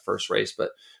restart of that first race,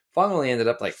 but Fong only ended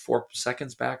up like 4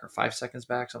 seconds back or 5 seconds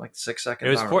back, something like 6 seconds.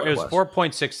 It was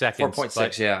 4.6 seconds.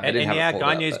 4.6, yeah. And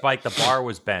Gagne's bike, the bar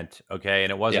was bent, okay,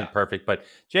 and it wasn't perfect. But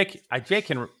Jake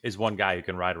is one guy who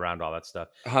can ride around all that stuff.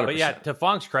 100%. But yeah, to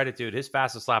Fong's credit, dude, his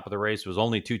fastest lap of the race was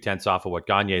only 0.2 off of what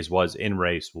Gagne's was in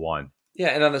race 1. Yeah,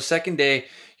 and on the second day,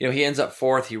 he ends up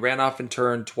 4th. He ran off in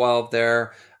turn 12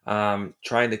 there,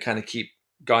 trying to kind of keep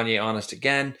Gagne honest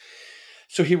again.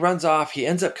 So he runs off. He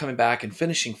ends up coming back and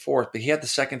finishing 4th, but he had the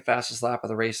second fastest lap of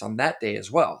the race on that day as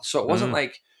well. So it wasn't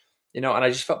like, and I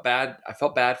just felt bad. I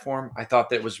felt bad for him. I thought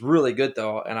that it was really good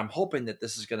though. And I'm hoping that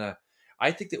this is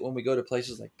I think that when we go to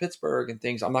places like Pittsburgh and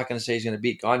things, I'm not going to say he's going to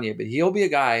beat Gagne, but he'll be a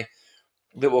guy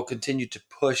that will continue to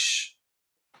push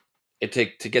it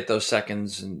to get those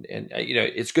seconds. And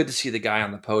it's good to see the guy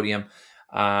on the podium.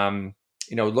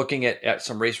 Looking at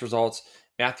some race results,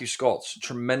 Matthew Skoltz,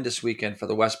 tremendous weekend for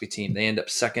the Westby team. They end up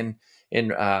second in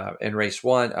race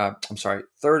 1.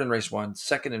 Third in race 1,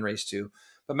 second in race 2.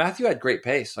 But Matthew had great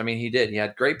pace. He did. He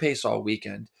had great pace all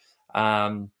weekend.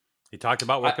 He talked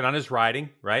about working on his riding,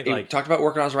 right? He talked about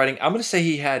working on his riding. I'm going to say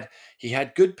he had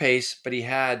good pace, but he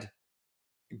had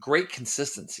great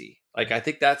consistency. Like I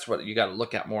think that's what you got to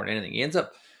look at more than anything. He ends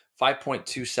up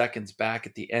 5.2 seconds back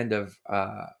at the end of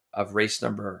race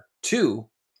number 2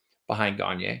 behind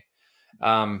Gagne.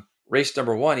 Race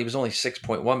number 1, he was only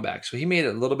 6.1 back. So he made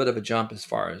a little bit of a jump as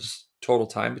far as total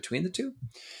time between the two.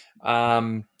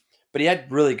 But he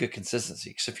had really good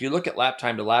consistency. So if you look at lap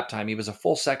time to lap time, he was a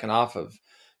full second off of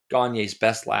Gagne's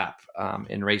best lap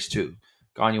in race 2.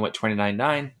 Gagne went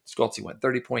 29.9. Skoltz went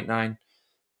 30.9.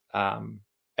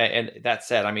 And that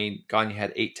said, Gagne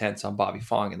had 0.8 on Bobby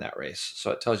Fong in that race. So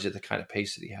it tells you the kind of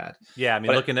pace that he had. Yeah,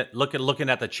 looking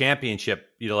at the championship,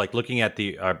 looking at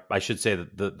I should say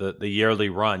the yearly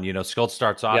run, Skoltz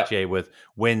starts off, Jay, with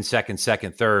win second,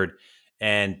 third.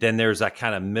 And then there's that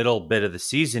kind of middle bit of the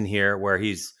season here where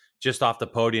he's just off the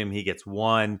podium. He gets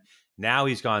 1. Now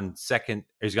he's gone second.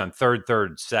 He's gone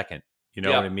third, second. You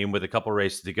know what I mean? With a couple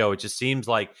races to go, it just seems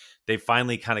like they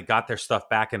finally kind of got their stuff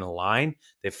back in a line.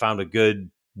 They found a good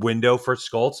window for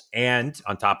Skoltz, and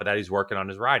on top of that, he's working on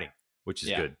his riding, which is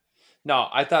good. No,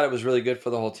 I thought it was really good for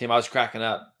the whole team. I was cracking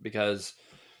up because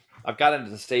I've gotten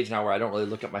to the stage now where I don't really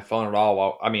look at my phone at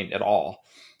all. At all.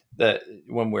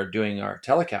 when we're doing our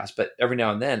telecast, but every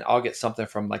now and then I'll get something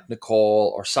from like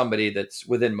Nicole or somebody that's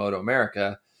within Moto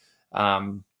America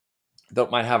that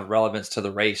might have relevance to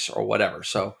the race or whatever.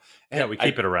 So yeah, we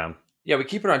keep it around. Yeah, we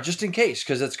keep it on just in case,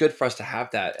 because it's good for us to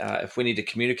have that if we need to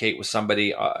communicate with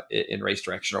somebody in race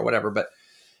direction or whatever. But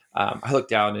I looked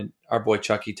down and our boy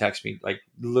Chucky texted me like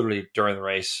literally during the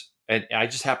race, and I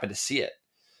just happened to see it.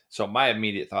 So my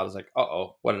immediate thought was like,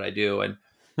 "Uh-oh, what did I do?" And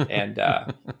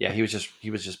yeah, he was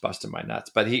just busting my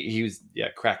nuts. But he was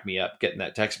cracked me up getting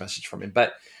that text message from him.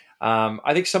 But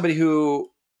I think somebody who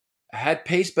had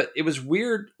pace, but it was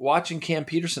weird watching Cam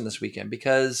Peterson this weekend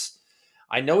because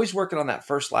I know he's working on that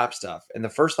first lap stuff. And the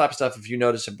first lap stuff, if you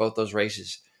notice in both those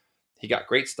races, he got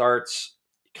great starts,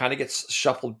 kind of gets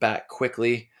shuffled back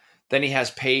quickly. Then he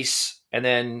has pace. And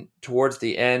then towards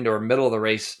the end or middle of the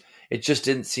race, it just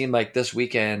didn't seem like this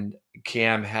weekend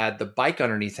Cam had the bike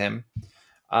underneath him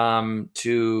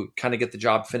to kind of get the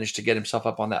job finished to get himself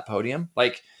up on that podium.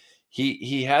 Like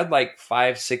he had like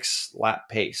 5-6 lap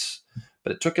pace,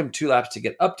 but it took him 2 laps to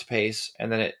get up to pace,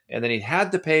 and then he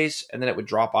had the pace, and then it would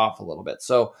drop off a little bit.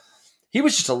 So he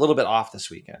was just a little bit off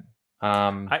this weekend.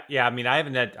 I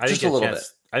haven't had I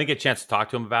didn't get a chance to talk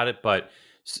to him about it, but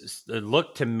it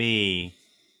looked to me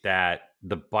that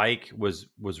the bike was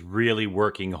really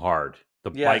working hard. The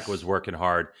bike was working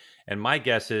hard. And my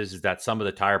guess is that some of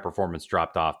the tire performance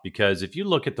dropped off, because if you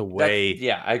look at the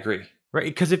way... I agree. Right,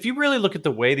 because if you really look at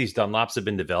the way these Dunlops have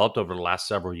been developed over the last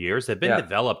several years, they've been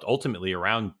developed ultimately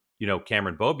around,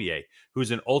 Cameron Beaubier,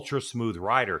 who's an ultra smooth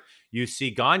rider. You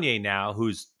see Gagne now,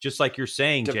 who's just like you're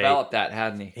saying, developed Jay, that,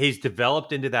 hadn't he? He's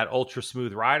developed into that ultra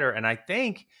smooth rider. And I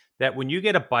think that when you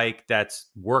get a bike that's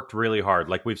worked really hard,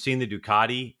 like we've seen the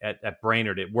Ducati at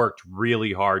Brainerd, it worked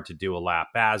really hard to do a lap.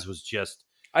 Baz was just,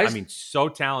 so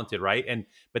talented, right?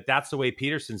 But that's the way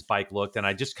Peterson's bike looked. And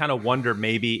I just kind of wonder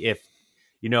maybe if,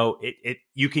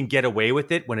 you can get away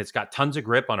with it when it's got tons of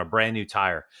grip on a brand new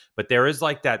tire. But there is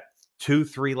like that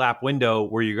 2-3 lap window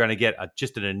where you're going to get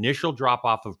just an initial drop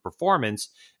off of performance.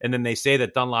 And then they say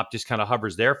that Dunlop just kind of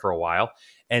hovers there for a while.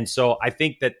 And so I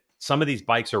think that some of these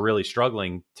bikes are really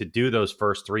struggling to do those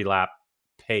first 3 lap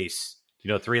pace,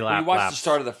 3 lap. We watched laps. the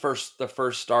start of the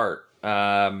first start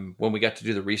when we got to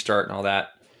do the restart and all that.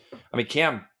 I mean,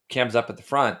 Cam's up at the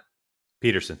front.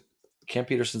 Cam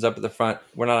Peterson's up at the front.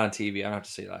 We're not on TV. I don't have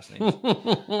to say last name.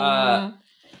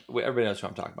 Everybody knows who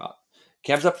I'm talking about.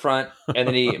 Cam's up front, and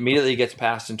then he immediately gets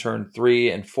passed in turn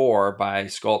 3 and 4 by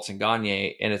Skoltz and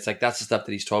Gagne. And it's like, that's the stuff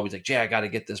that he's told me. He's like, Jay, I got to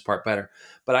get this part better.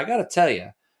 But I got to tell you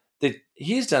that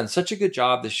he's done such a good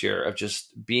job this year of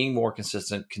just being more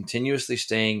consistent, continuously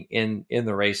staying in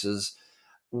the races.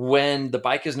 When the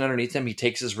bike isn't underneath him, he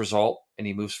takes his result and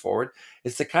he moves forward.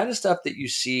 It's the kind of stuff that you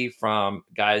see from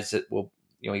guys that will,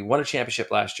 he won a championship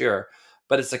last year,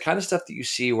 but it's the kind of stuff that you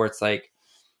see where it's like,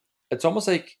 it's almost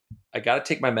like I got to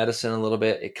take my medicine a little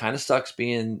bit. It kind of sucks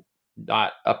being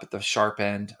not up at the sharp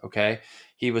end. Okay.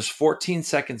 He was 14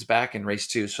 seconds back in race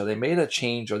 2. So they made a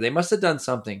change, or they must've done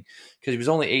something, because he was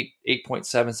only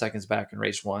 8.7 seconds back in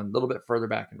race 1, a little bit further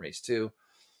back in race 2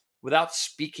 without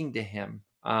speaking to him.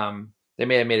 They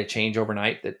may have made a change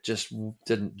overnight that just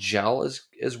didn't gel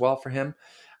as well for him.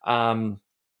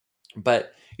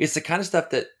 But it's the kind of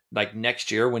stuff that, like,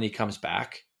 next year when he comes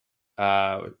back,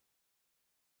 he'll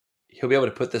be able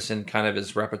to put this in kind of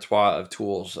his repertoire of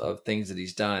tools of things that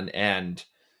he's done, and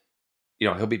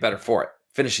he'll be better for it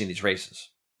finishing these races.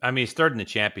 I mean, he's third in the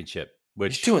championship,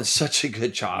 which he's doing such a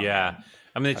good job. Yeah, man.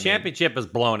 I mean, the championship is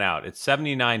blown out. It's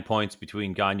 79 points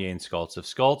between Gagne and Skoltz. If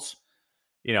Skoltz,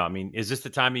 is this the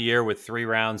time of year with 3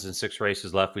 rounds and 6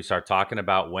 races left, we start talking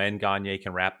about when Gagne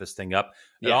can wrap this thing up?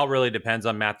 It all really depends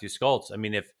on Matthew Skoltz. I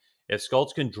mean, if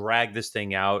Skoltz can drag this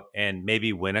thing out and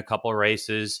maybe win a couple of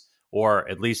races, or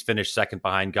at least finish second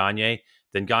behind Gagne,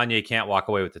 then Gagne can't walk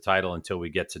away with the title until we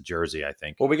get to Jersey, I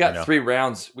think. Well, we got 3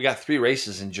 rounds. We got 3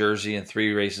 races in Jersey and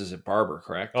 3 races at Barber,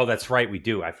 correct? Oh, that's right. We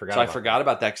do. I forgot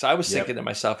about that, because I was thinking to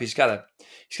myself, he's got a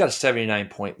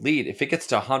 79-point lead. If it gets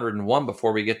to 101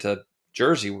 before we get to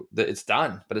Jersey, it's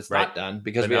done. But it's not done,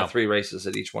 because we have 3 races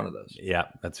at each one of those. Yeah,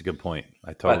 that's a good point.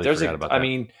 I totally forgot about that. I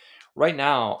mean, right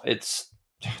now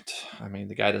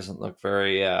the guy doesn't look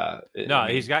very.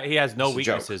 He has no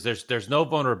weaknesses. There's no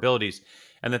vulnerabilities.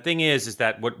 And the thing is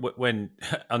that when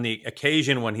on the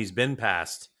occasion when he's been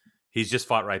passed, he's just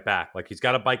fought right back. Like, he's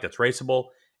got a bike that's raceable.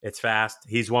 It's fast.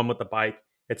 He's won with the bike.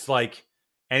 It's like,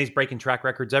 and he's breaking track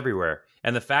records everywhere.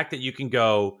 And the fact that you can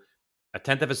go a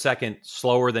 1/10 of a second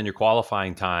slower than your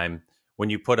qualifying time when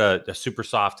you put a super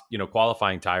soft,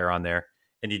 qualifying tire on there,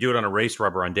 and you do it on a race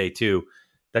rubber on day 2,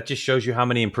 that just shows you how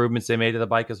many improvements they made to the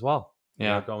bike as well.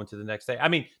 Going to the next day. I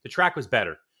mean, the track was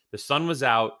better. The sun was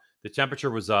out. The temperature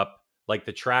was up. Like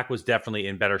the track was definitely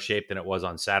in better shape than it was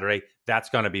on Saturday. That's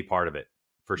going to be part of it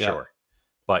for sure.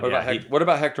 But what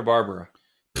about Hector Barbera?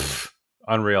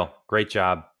 Unreal. Great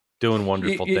job. Doing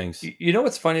wonderful things. You know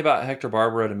what's funny about Hector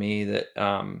Barbera to me that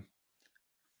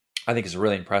I think is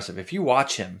really impressive? If you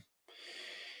watch him,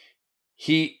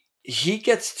 he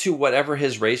gets to whatever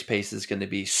his race pace is going to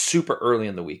be super early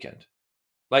in the weekend.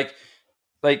 Like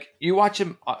you watch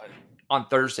him on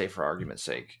Thursday, for argument's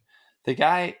sake. The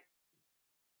guy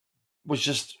was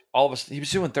just he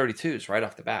was doing 32s right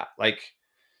off the bat. Like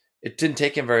it didn't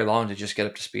take him very long to just get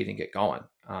up to speed and get going.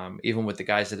 Even with the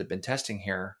guys that have been testing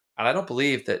here. And I don't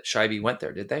believe that Scheibe went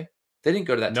there, did they? They didn't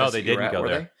go to that. No, test they didn't go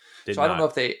there. I don't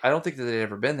know I don't think that they'd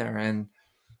ever been there. And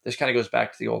this kind of goes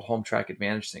back to the old home track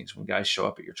advantage things. When guys show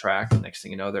up at your track, the next thing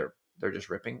you know, they're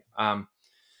just ripping.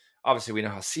 Obviously we know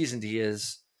how seasoned he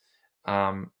is.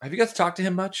 Have you got to talk to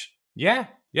him much? Yeah.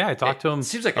 I talked to him.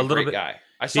 Seems like a little great guy.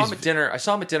 I saw him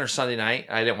at dinner Sunday night.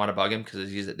 I didn't want to bug him because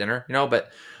he's at dinner,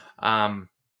 but I'm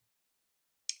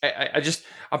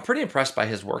pretty impressed by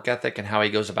his work ethic and how he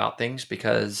goes about things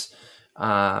because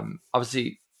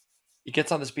obviously he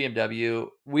gets on this BMW.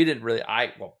 We didn't really,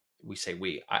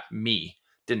 me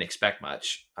didn't expect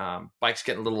much. Bike's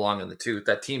getting a little long in the tooth.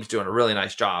 That team's doing a really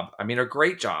nice job. I mean, a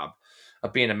great job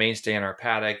of being a mainstay in our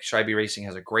paddock. Scheibe Racing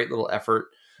has a great little effort.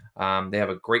 They have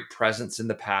a great presence in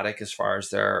the paddock as far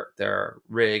as their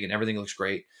rig and everything looks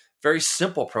great. Very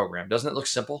simple program. Doesn't it look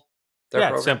simple?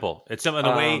 It's simple. It's simple.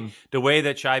 The way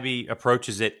that Scheibe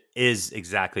approaches it is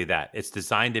exactly that. It's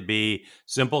designed to be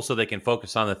simple so they can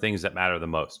focus on the things that matter the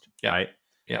most. Yeah. Right?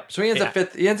 Yeah. So he ends up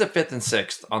fifth. He ends up fifth and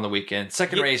sixth on the weekend.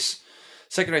 Second race,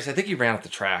 I think he ran off the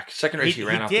track. He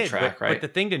ran off the track, right? But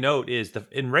the thing to note is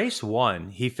in race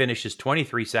 1, he finishes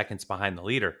 23 seconds behind the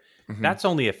leader. Mm-hmm. That's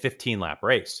only a 15-lap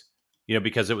race,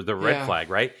 because it was the red flag,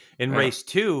 right? In race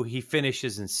 2, he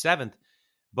finishes in 7th,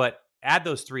 but add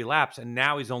those 3 laps, and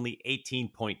now he's only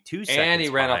 18.2 seconds And he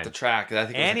ran behind. off the track. I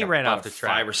think he ran off the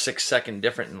track. 5 or 6 second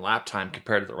different in lap time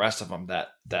compared to the rest of them that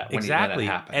when that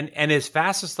happened. And his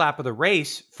fastest lap of the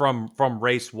race from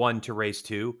race 1 to race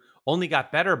 2 only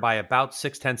got better by about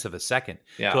 0.6 of a second.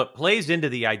 Yeah. So it plays into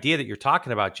the idea that you're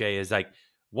talking about, Jay, is like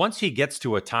once he gets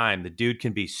to a time, the dude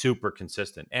can be super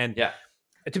consistent. And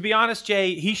to be honest,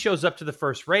 Jay, he shows up to the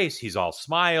first race. He's all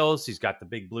smiles. He's got the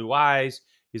big blue eyes.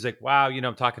 He's like, wow,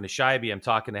 I'm talking to Scheibe. I'm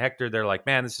talking to Hector. They're like,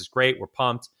 man, this is great. We're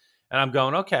pumped. And I'm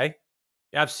going, okay,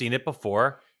 I've seen it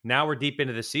before. Now we're deep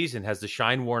into the season. Has the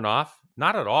shine worn off?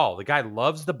 Not at all. The guy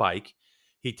loves the bike.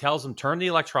 He tells him, turn the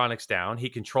electronics down. He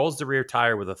controls the rear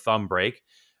tire with a thumb brake,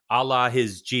 a la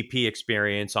his GP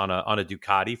experience on a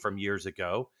Ducati from years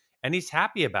ago. And he's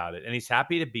happy about it. And he's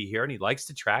happy to be here. And he likes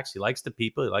the tracks. He likes the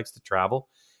people. He likes to travel.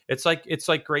 It's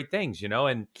like great things,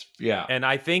 And and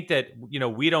I think that,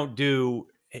 we don't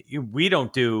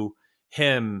do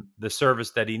him the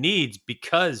service that he needs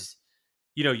because,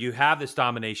 you have this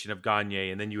domination of Gagne,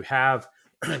 and then you have,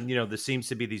 there seems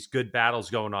to be these good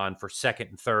battles going on for second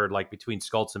and third, like between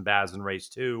Schultz and Baz in race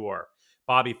 2, or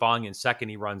Bobby Fong in second,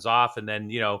 he runs off. And then,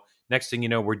 next thing you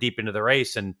know, we're deep into the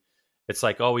race, and it's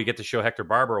like, oh, we get to show Hector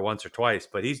Barbera once or twice,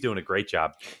 but he's doing a great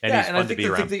job. And he's fun to be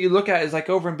around. The thing that you look at is like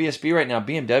over in BSB right now,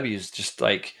 BMW is just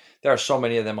like, there are so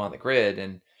many of them on the grid,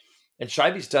 and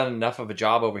Scheibe's done enough of a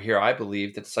job over here, I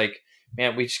believe, that it's like,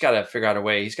 man, we just got to figure out a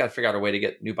way. He's got to figure out a way to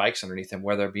get new bikes underneath him,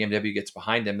 whether BMW gets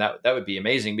behind him. That would be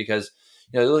amazing because,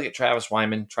 look at Travis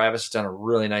Wyman. Travis has done a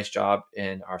really nice job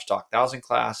in our Stock 1000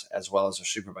 class as well as our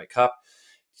Superbike Cup.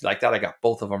 Like that, I got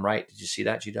both of them right. Did you see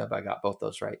that, G-Dub? I got both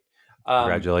those right.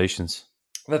 Congratulations.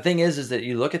 The thing is that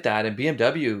you look at that, and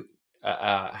BMW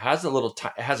has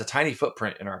a tiny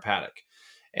footprint in our paddock.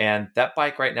 And that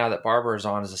bike right now that Barbera is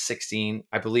on is a 16,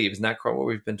 I believe. Isn't that correct? What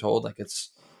we've been told? Like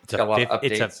it's got a lot of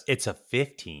updates. It's a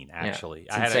 15 actually.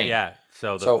 Yeah, it's insane.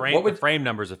 So the frame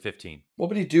number is a 15. What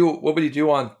would he do? What would he do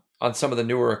on some of the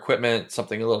newer equipment?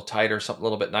 Something a little tighter, something a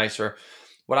little bit nicer.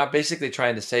 What I'm basically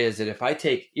trying to say is that if I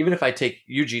take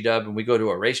UG Dub and we go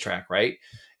to a racetrack, right,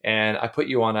 and I put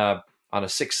you on a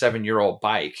 6-7 year old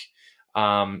bike,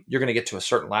 you're going to get to a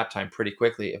certain lap time pretty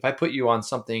quickly. If I put you on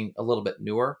something a little bit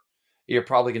newer, you're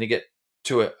probably going to get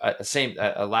to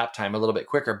a lap time a little bit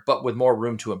quicker, but with more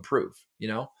room to improve,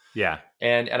 Yeah.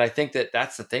 And I think that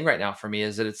that's the thing right now for me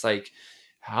is that it's like,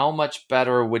 how much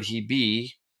better would he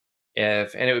be and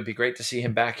it would be great to see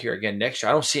him back here again next year.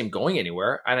 I don't see him going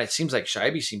anywhere. And it seems like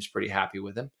Scheibe seems pretty happy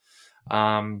with him.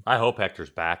 I hope Hector's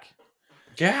back.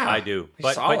 Yeah, I do.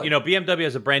 But BMW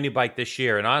has a brand new bike this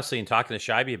year. And honestly, in talking to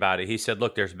Scheibe about it, he said,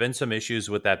 look, there's been some issues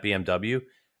with that BMW.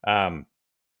 And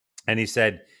he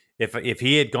said, if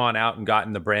he had gone out and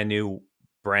gotten the brand new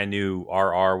brand new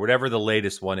RR, whatever the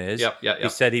latest one is. Yep. He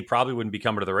said he probably wouldn't be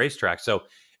coming to the racetrack. So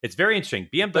it's very interesting.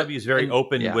 BMW is very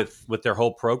open with their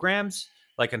whole programs,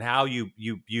 like on how you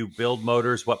build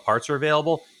motors, what parts are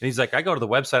available. And he's like, I go to the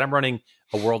website, I'm running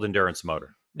a World Endurance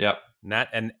motor. Yep.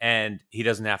 And he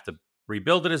doesn't have to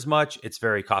rebuild it as much. It's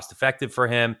very cost effective for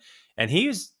him. And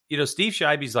he's, Steve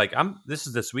Scheibe's like,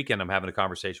 this weekend I'm having a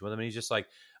conversation with him, and he's just like,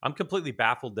 I'm completely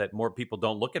baffled that more people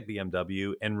don't look at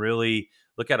BMW and really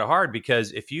look at it hard,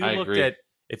 because if you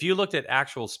looked at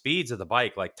actual speeds of the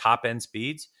bike, like top end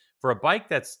speeds for a bike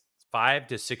that's 5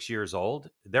 to 6 years old,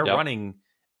 they're running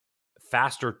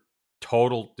faster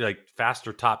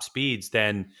top speeds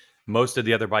than most of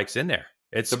the other bikes in there.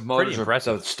 It's pretty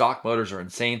impressive. The stock motors are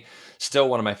insane. Still,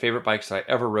 one of my favorite bikes that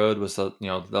I ever rode was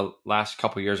the last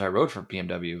couple of years I rode for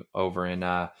BMW over in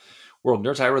World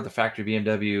Endurance. I rode the factory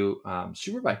BMW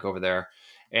Superbike over there,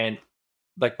 and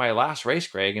like my last race,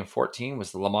 Greg, in 2014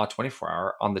 was the Le Mans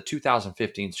 24-hour on the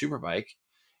 2015 Superbike.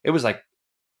 It was like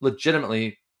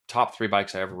legitimately top 3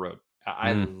 bikes I ever rode.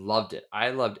 I loved it.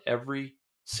 I loved every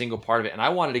single part of it, and I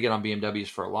wanted to get on BMWs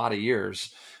for a lot of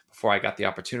years before I got the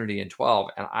opportunity in 12,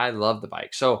 and I love the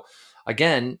bike. So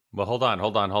again, well, hold on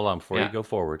before you go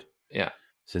forward. Yeah.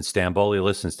 Since Stamboli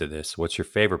listens to this, what's your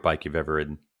favorite bike you've ever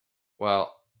ridden?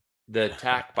 Well, the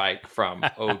TAC bike from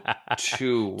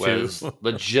 02 was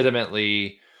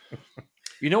legitimately,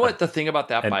 you know what the thing about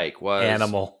that bike was?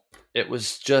 Animal. It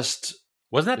was just,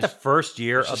 wasn't that the first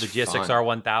year of the GSX-R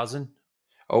 1000?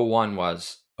 01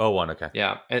 was. 01, okay.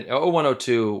 Yeah. And 01,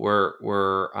 02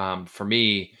 were for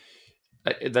me,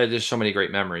 there's so many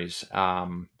great memories.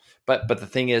 But the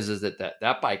thing is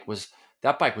that bike was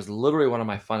literally one of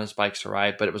my funnest bikes to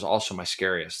ride, but it was also my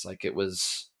scariest. Like it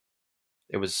was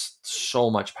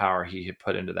so much power he had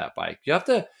put into that bike. You have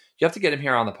to get him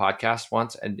here on the podcast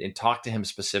once and talk to him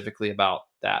specifically about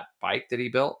that bike that he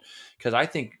built. Cause I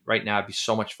think right now it'd be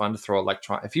so much fun to throw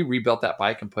if he rebuilt that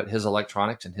bike and put his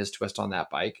electronics and his twist on that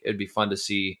bike, it'd be fun to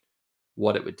see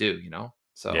what it would do,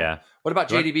 So yeah. What about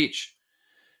JD Beach?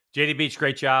 JD Beach,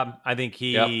 great job. I think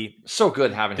so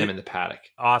good having him in the paddock.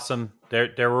 Awesome. There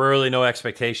were really no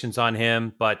expectations on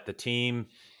him, but the team,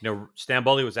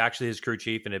 Stamboli was actually his crew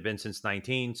chief and had been since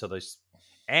 19. So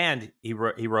he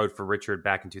rode for Richard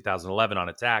back in 2011 on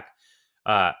Attack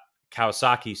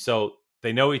Kawasaki. So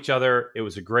they know each other. It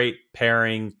was a great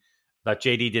pairing. That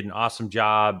JD did an awesome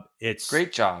job. It's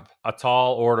great job. A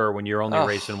tall order when you're only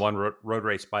racing one road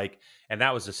race bike, and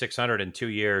that was a 600 in 2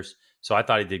 years. So I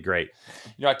thought he did great.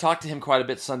 I talked to him quite a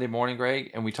bit Sunday morning, Greg,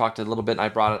 and we talked a little bit, and I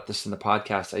brought up this in the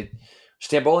podcast.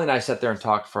 Stamboli and I sat there and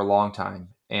talked for a long time,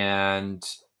 and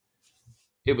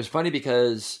it was funny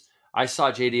because I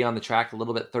saw JD on the track a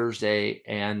little bit Thursday,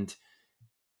 and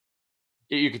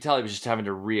you could tell he was just having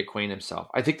to reacquaint himself.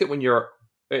 I think that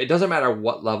it doesn't matter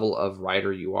what level of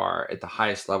rider you are at the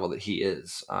highest level that he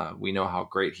is. We know how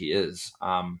great he is.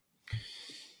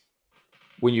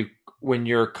 When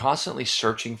you're constantly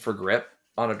searching for grip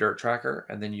on a dirt tracker,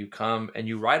 and then you come and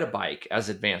you ride a bike as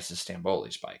advanced as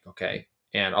Stamboli's bike, okay?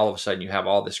 And all of a sudden you have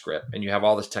all this grip and you have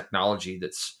all this technology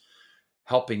that's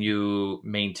helping you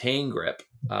maintain grip.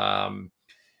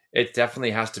 It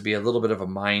definitely has to be a little bit of a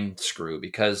mind screw,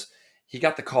 because he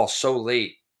got the call so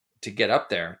late to get up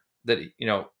there that,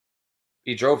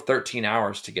 he drove 13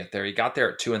 hours to get there. He got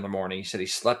there at 2 a.m. He said he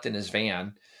slept in his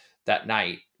van that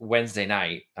night, Wednesday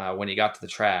night, when he got to the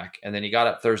track, and then he got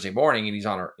up Thursday morning and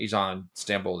he's on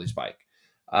Stamboli's bike.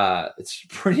 It's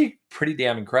pretty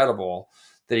damn incredible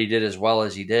that he did as well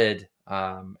as he did.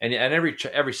 And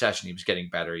every session he was getting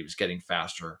better. He was getting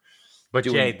faster. But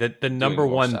Jay, the number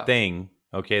one thing,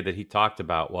 that he talked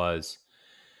about was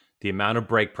the amount of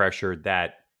brake pressure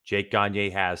that Jake Gagne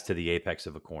has to the apex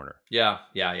of a corner. Yeah.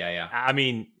 I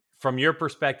mean, from your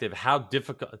perspective, how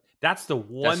difficult? That's the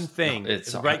one thing, right?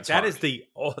 It's that hard.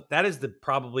 is the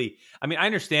probably. I mean, I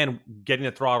understand getting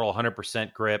the throttle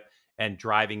 100% grip and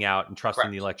driving out and trusting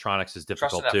the electronics is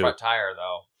difficult trusting too. That front tire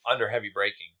though, under heavy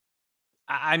braking.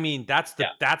 I mean, that's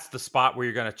the spot where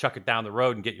you're going to chuck it down the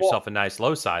road and get yourself a nice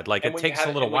low side. Like it takes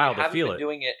a little while to feel it.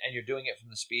 Doing it, and you're doing it from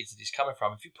the speeds that he's coming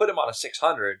from. If you put him on a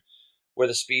 600, where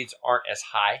the speeds aren't as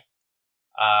high,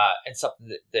 and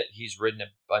something that he's ridden a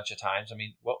bunch of times. I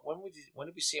mean, when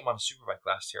did we see him on a superbike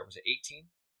last year? Was it 18?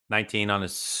 19 on a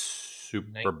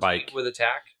superbike with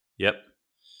Attack. Yep.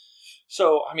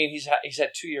 So I mean, he's had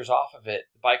 2 years off of it.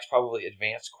 The bike's probably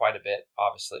advanced quite a bit,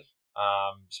 obviously.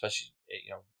 Especially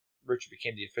Richard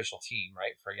became the official team,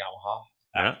 right, for Yamaha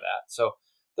after that. So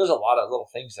there's a lot of little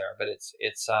things there, but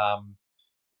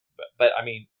but I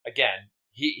mean, again,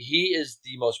 he is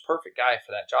the most perfect guy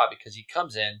for that job, because he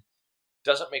comes in,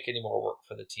 doesn't make any more work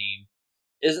for the team,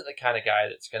 isn't the kind of guy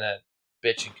that's going to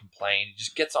bitch and complain. He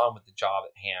just gets on with the job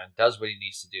at hand, does what he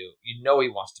needs to do. You know he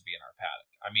wants to be in our paddock.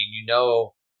 I mean, you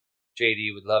know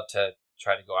JD would love to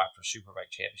try to go after a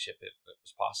Superbike championship if it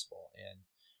was possible. And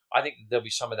I think there'll be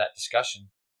some of that discussion,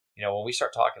 you know, when we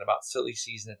start talking about silly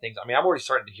season and things. I mean, I'm already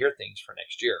starting to hear things for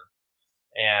next year.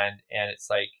 And it's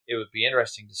like, it would be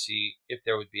interesting to see if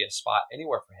there would be a spot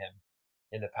anywhere for him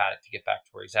in the paddock to get back to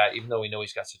where he's at, even though we know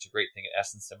he's got such a great thing at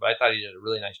Estenson. But I thought he did a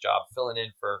really nice job filling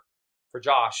in for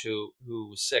Josh, who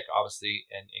was sick, obviously,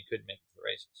 and couldn't make it to the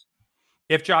races.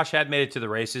 If Josh had made it to the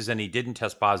races and he didn't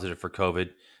test positive for COVID,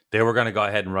 they were going to go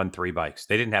ahead and run 3 bikes.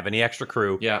 They didn't have any extra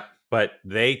crew. Yeah. But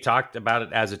they talked about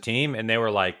it as a team, and they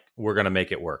were like, we're going to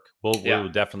make it work. We'll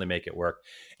definitely make it work.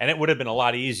 And it would have been a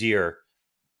lot easier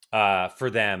for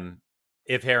them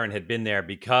if Herrin had been there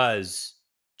because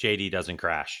JD doesn't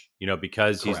crash, you know,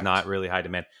 because Correct. He's not really high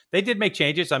demand. They did make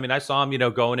changes. I mean, I saw him, you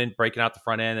know, going in, breaking out the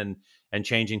front end and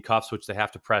changing cuffs, which they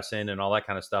have to press in and all that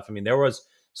kind of stuff. I mean, there was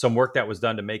some work that was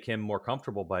done to make him more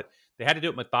comfortable, but they had to do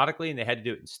it methodically and they had to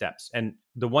do it in steps. And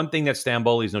the one thing that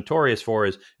Stamboli is notorious for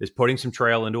is putting some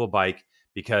trail into a bike,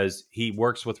 because he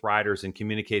works with riders and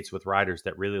communicates with riders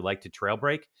that really like to trail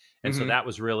brake. And so that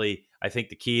was really, I think,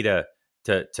 the key to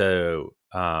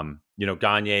you know,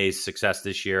 Gagne's success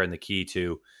this year, and the key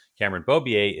to Cameron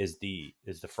Beaubier is the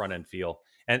front end feel.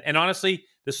 And honestly,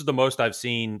 this is the most I've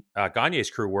seen Gagne's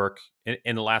crew work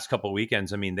in the last couple of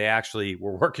weekends. I mean, they actually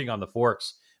were working on the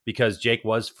forks because Jake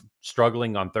was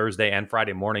struggling on Thursday and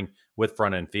Friday morning with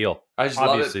front end feel. I just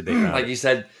Obviously, love it.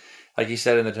 Like you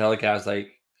said in the telecast,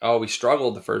 like, oh, we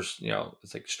struggled the first, you know,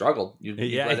 it's like struggled. You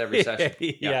led every session.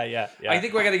 Yeah. I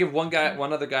think we're going to give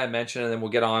one other guy a mention, and then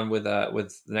we'll get on with the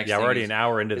next thing. Yeah, we're already an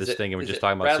hour into this thing, and we're just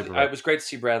talking about Superbike. It was great to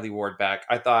see Bradley Ward back.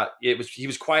 I thought he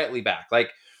was quietly back.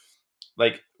 Like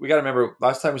we got to remember,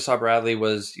 last time we saw Bradley he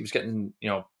was getting, you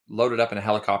know, loaded up in a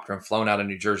helicopter and flown out of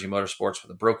New Jersey Motorsports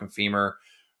with a broken femur,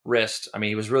 wrist. I mean,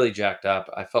 he was really jacked up.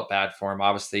 I felt bad for him.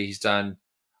 Obviously, he's done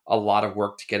a lot of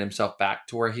work to get himself back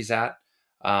to where he's at.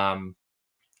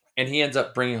 And he ends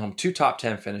up bringing home 2 top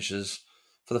 10 finishes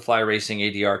for the Fly Racing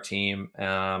ADR team.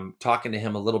 Talking to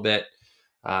him a little bit,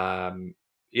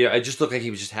 it just looked like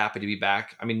he was just happy to be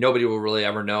back. I mean, nobody will really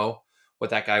ever know what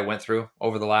that guy went through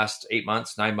over the last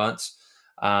 9 months.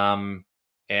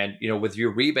 And, you know, with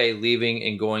Uribe leaving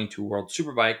and going to World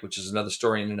Superbike, which is another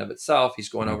story in and of itself, he's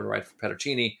going over to ride for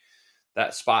Petruccini.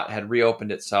 That spot had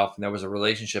reopened itself, and there was a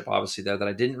relationship obviously there that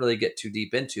I didn't really get too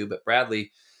deep into. But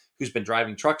Bradley, who's been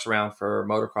driving trucks around for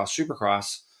motocross,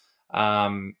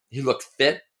 supercross, he looked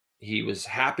fit. He was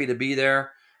happy to be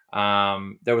there.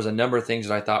 There was a number of things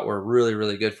that I thought were really,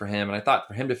 really good for him. And I thought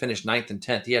for him to finish 9th and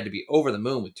 10th, he had to be over the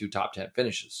moon with 2 top 10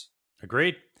 finishes.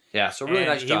 Agreed. Yeah, so really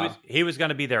nice job. He was going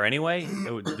to be there anyway,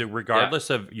 regardless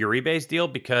of Uribe's deal,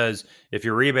 because if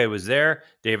Uribe was there,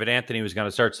 David Anthony was going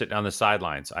to start sitting on the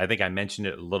sidelines. I think I mentioned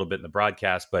it a little bit in the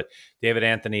broadcast, but David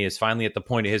Anthony is finally at the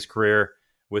point of his career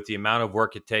with the amount of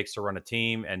work it takes to run a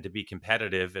team and to be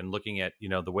competitive, and looking at, you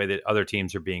know, the way that other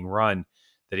teams are being run,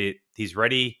 that he's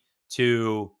ready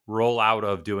to roll out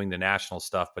of doing the national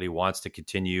stuff, but he wants to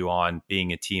continue on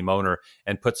being a team owner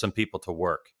and put some people to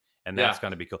work. And that's going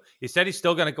to be cool. He said he's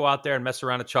still going to go out there and mess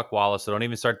around with Chuck Wallace. So don't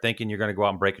even start thinking you're going to go out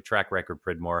and break a track record,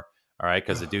 Pridmore. All right,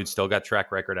 because the dude's still got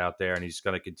track record out there, and he's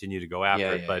going to continue to go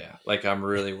after it. But like, I'm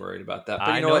really worried about that. But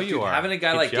I you know know what, you dude, are. having a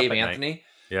guy like Dave Anthony,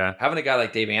 having a guy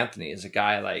like Dave Anthony is a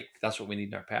guy like, that's what we need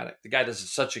in our paddock. The guy does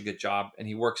such a good job, and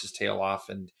he works his tail off.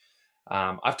 And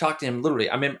I've talked to him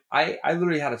literally. I mean, I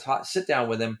literally had to sit down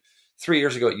with him 3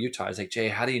 years ago at Utah. I was like, Jay,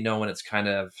 how do you know when it's kind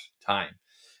of time?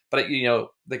 But, you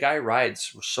know, the guy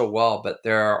rides so well, but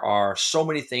there are so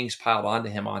many things piled onto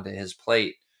his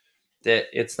plate, that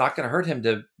it's not going to hurt him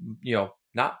to, you know,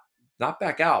 not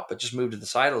back out, but just move to the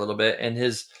side a little bit. And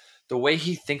the way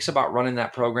he thinks about running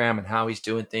that program and how he's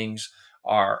doing things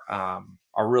are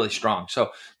really strong.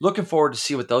 So looking forward to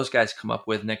see what those guys come up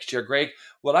with next year. Greg,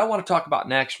 what I want to talk about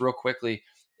next real quickly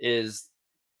is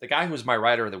the guy who was my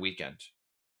rider of the weekend.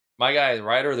 My guy, the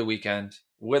rider of the weekend,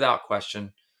 without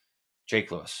question,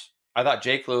 Jake Lewis. I thought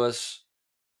Jake Lewis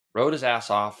rode his ass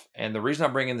off. And the reason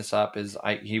I'm bringing this up is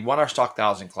he won our Stock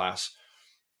 1000 class.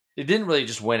 He didn't really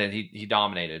just win it. He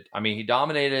dominated. I mean, he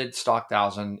dominated Stock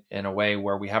 1000 in a way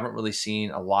where we haven't really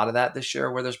seen a lot of that this year,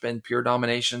 where there's been pure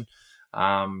domination.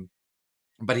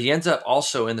 But he ends up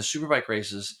also in the Superbike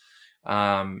races, for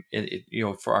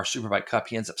our Superbike Cup,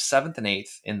 he ends up 7th and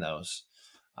 8th in those.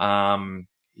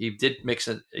 He did mix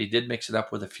it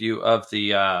up with a few of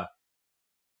the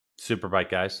Superbike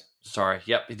guys.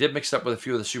 He did mix it up with a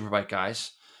few of the Superbike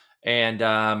guys. And,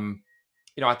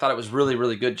 I thought it was really,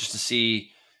 really good just to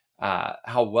see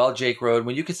how well Jake rode.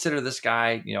 When you consider this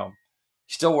guy,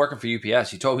 still working for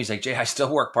UPS. He told me, he's like, Jay, I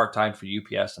still work part-time for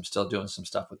UPS. I'm still doing some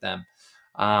stuff with them.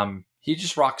 He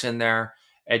just rocks in there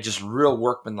and just real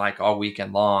workman-like all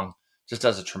weekend long. Just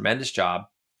does a tremendous job.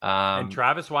 And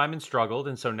Travis Wyman struggled,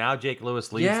 and so now Jake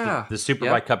Lewis leads the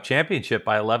Superbike Cup Championship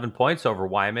by 11 points over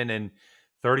Wyman and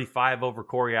 35 over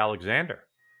Corey Alexander.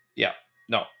 Yeah,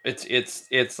 no,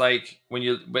 it's like when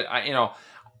you, but I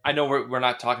know we're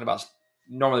not talking about.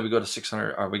 Normally we go to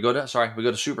 600, or we go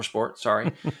to Super Sport.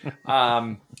 Sorry,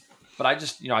 but I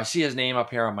just I see his name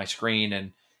up here on my screen,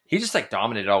 and he just like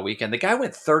dominated all weekend. The guy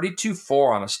went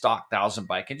 32.4 on a stock 1,000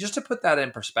 bike, and just to put that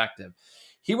in perspective,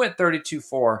 he went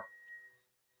 32.4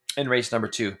 in race number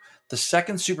 2. The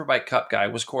second Superbike Cup guy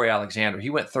was Corey Alexander. He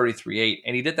went 33.8,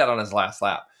 and he did that on his last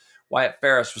lap. Wyatt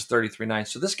Ferris was 33.9.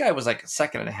 So this guy was like a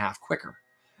second and a half quicker.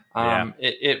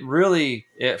 It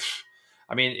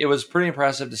was pretty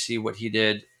impressive to see what he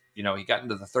did. He got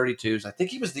into the 32s. I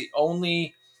think he was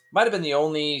might have been the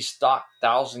only stock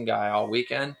 1,000 guy all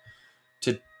weekend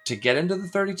to get into the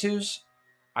 32s,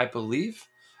 I believe.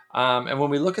 And when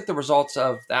we look at the results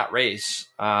of that race,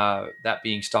 that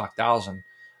being stock 1,000,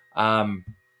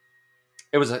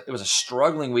 it was a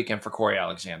struggling weekend for Corey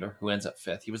Alexander, who ends up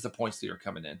 5th. He was the points leader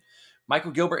coming in.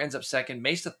 Michael Gilbert ends up 2nd,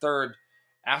 Mesa 3rd,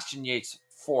 Ashton Yates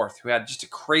 4th, who had just a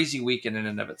crazy weekend in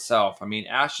and of itself. I mean,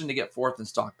 Ashton to get 4th in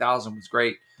stock 1,000 was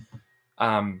great.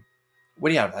 What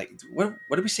do you have? What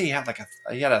did we say? He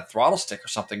had a throttle stick or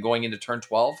something going into turn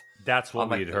 12. That's what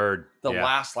we'd heard. The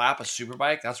last lap of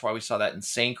Superbike. That's why we saw that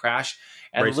insane crash,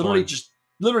 and literally just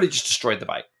destroyed the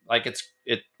bike. Like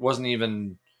it wasn't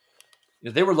even.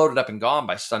 They were loaded up and gone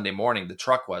by Sunday morning. The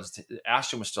truck was.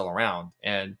 Ashton was still around,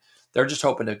 and they're just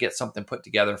hoping to get something put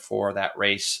together for that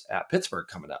race at Pittsburgh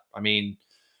coming up. I mean,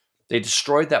 they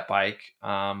destroyed that bike.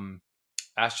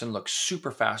 Ashton looked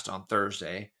super fast on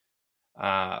Thursday.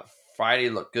 Friday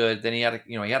looked good. Then he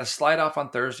had a slide off on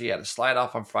Thursday. He had a slide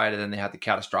off on Friday. Then they had the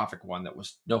catastrophic one that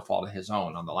was no fault of his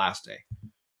own on the last day.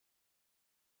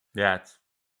 Yeah,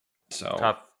 it's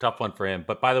tough one for him.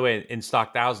 But by the way, in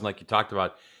stock 1,000, like you talked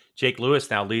about, Jake Lewis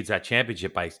now leads that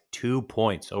championship by 2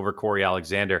 points over Corey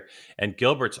Alexander, and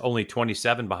Gilbert's only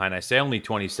 27 behind. I say only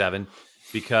 27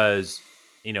 because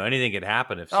anything could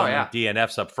happen if someone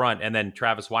DNFs up front, and then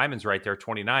Travis Wyman's right there,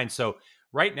 29. So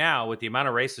right now, with the amount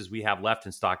of races we have left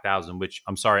in stock 1,000, which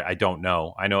I'm sorry, I don't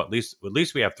know. I know at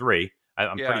least we have 3.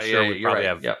 I'm pretty sure we probably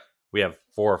have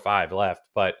 4 or 5 left,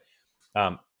 but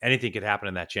anything could happen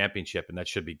in that championship, and that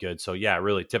should be good. So yeah,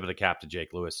 really tip of the cap to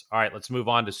Jake Lewis. All right, let's move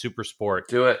on to Super Sport.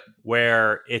 Do it.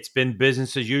 Where it's been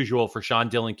business as usual for Sean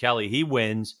Dillon Kelly. He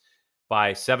wins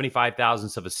by 75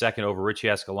 thousandths of a second over Richie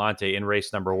Escalante in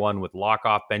race number 1 with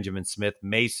Lockoff, Benjamin Smith,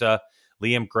 Mesa,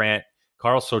 Liam Grant,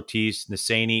 Carl Sotis,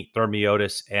 Nisani,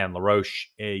 Thermiotis, and LaRoche,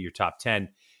 your top 10.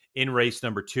 In race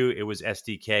number 2, it was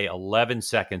SDK 11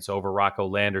 seconds over Rocco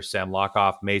Lander, Sam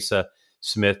Lockoff, Mesa,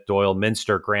 Smith, Doyle,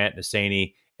 Minster, Grant,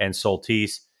 Nisani, and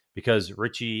Soltis, because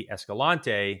Richie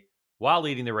Escalante, while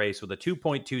leading the race with a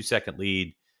 2.2 second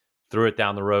lead, threw it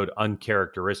down the road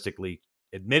uncharacteristically,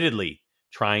 admittedly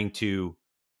trying to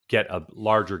get a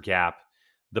larger gap.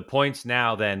 The points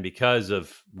now then, because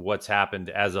of what's happened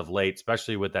as of late,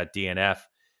 especially with that DNF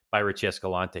by Richie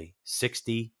Escalante,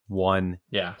 61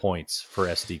 points for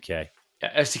SDK.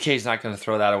 Yeah, SDK is not going to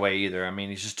throw that away either. I mean,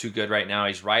 he's just too good right now.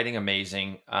 He's riding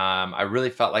amazing. I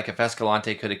really felt like if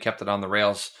Escalante could have kept it on the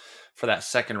rails for that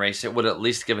second race, it would have at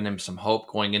least given him some hope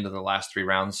going into the last 3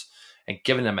 rounds and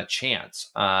given him a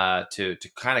chance to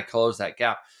kind of close that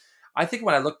gap. I think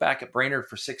when I look back at Brainerd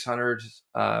for 600,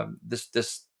 that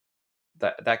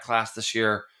class this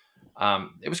year,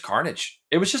 it was carnage.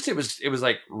 It was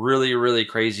like really, really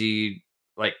crazy.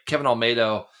 Like Kevin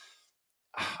Almeida,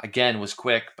 again, was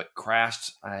quick but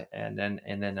crashed, and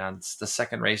then on the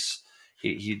second race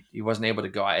he wasn't able to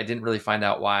go. I didn't really find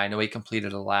out why. I know he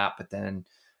completed a lap, but then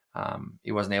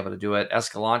he wasn't able to do it.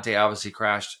 Escalante obviously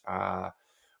crashed.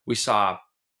 We saw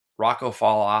Rocco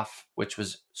fall off, which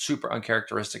was super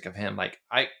uncharacteristic of him. Like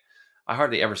I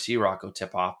hardly ever see Rocco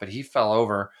tip off, but he fell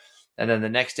over, and then the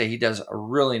next day he does a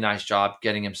really nice job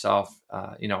getting himself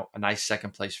a nice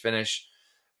second place finish,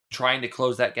 trying to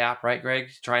close that gap, right, Greg?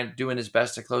 Doing his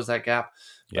best to close that gap.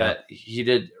 Yeah. But he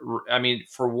did. I mean,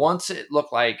 for once it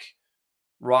looked like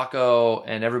Rocco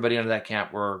and everybody under that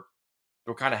camp were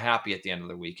kind of happy at the end of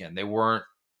the weekend. They weren't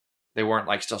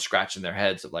like still scratching their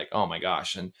heads of like, oh my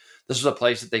gosh. And this was a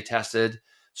place that they tested,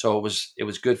 so it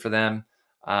was good for them.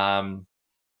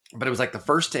 But it was like the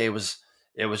first day it was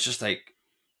just like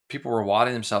people were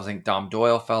wadding themselves. I think Dom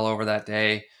Doyle fell over that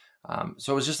day.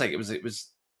 So it was just like it was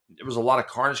a lot of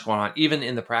carnage going on, even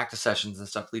in the practice sessions and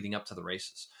stuff leading up to the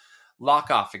races.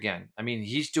 Lockoff again. I mean,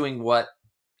 he's doing what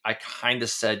I kind of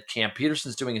said Cam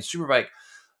Peterson's doing in Superbike,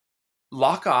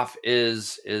 Lockoff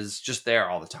is just there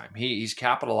all the time. He's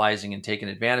capitalizing and taking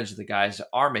advantage of the guys that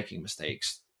are making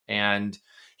mistakes, and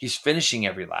he's finishing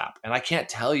every lap. And I can't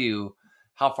tell you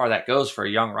how far that goes for a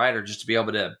young rider just to be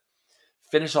able to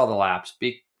finish all the laps.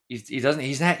 He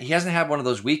hasn't had one of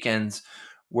those weekends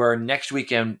where next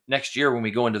year when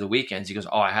we go into the weekends, he goes,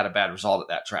 "Oh, I had a bad result at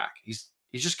that track." He's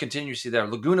just continuously there.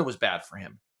 Laguna was bad for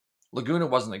him. Laguna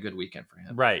wasn't a good weekend for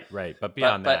him. Right. But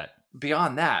beyond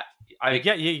that,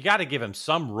 you got to give him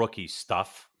some rookie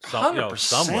stuff. 100%.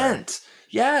 Somewhere.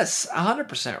 Yes,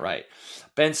 100% right.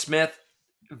 Ben Smith,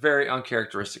 very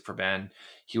uncharacteristic for Ben.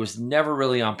 He was never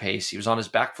really on pace. He was on his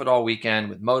back foot all weekend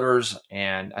with motors,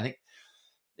 and I think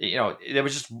there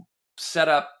was just set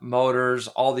up motors.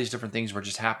 All these different things were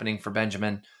just happening for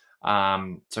Benjamin.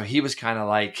 So he was kind of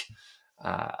like,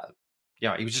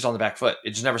 he was just on the back foot.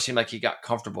 It just never seemed like he got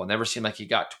comfortable. It never seemed like he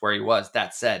got to where he was.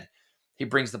 That said, he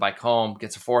brings the bike home,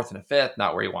 gets a 4th and a 5th,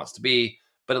 not where he wants to be,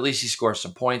 but at least he scores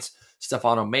some points.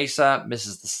 Stefano Mesa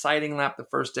misses the sighting lap the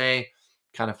first day,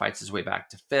 kind of fights his way back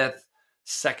to 5th.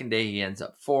 Second day, he ends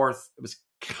up 4th. It was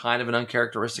kind of an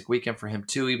uncharacteristic weekend for him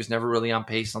too. He was never really on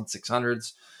pace on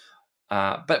 600s.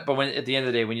 But when at the end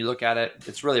of the day, when you look at it,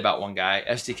 it's really about one guy.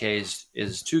 SDK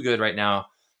is too good right now,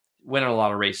 winning a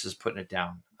lot of races, putting it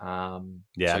down.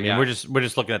 We're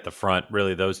just looking at the front,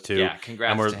 really, those two. Yeah,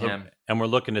 congrats to him. And we're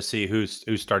looking to see who's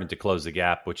starting to close the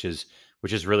gap, which is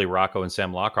really Rocco and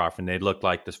Sam Lockoff, and they look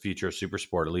like the future of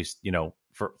Supersport, at least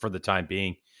for the time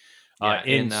being. Go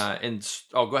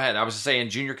ahead. I was to say in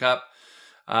Junior Cup,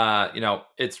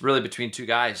 it's really between two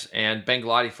guys, and Ben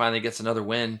Galati finally gets another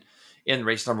win in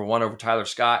race number 1 over Tyler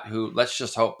Scott, who, let's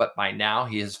just hope, but by now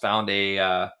he has found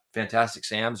a Fantastic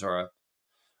Sam's or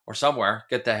somewhere,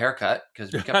 get the haircut,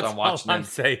 because we kept on watching all I'm them.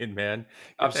 saying, man.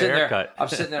 I'm sitting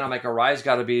there. I'm like, Arai's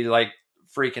got to be like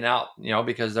freaking out,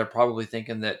 because they're probably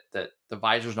thinking that the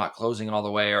visor's not closing all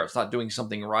the way, or it's not doing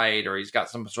something right, or he's got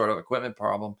some sort of equipment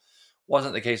problem.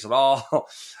 Wasn't the case at all.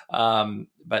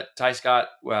 But Ty Scott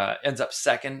ends up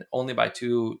second, only by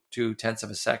 2/10 of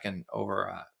a second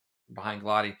over behind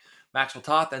Galati. Maxwell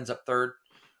Toth ends up third.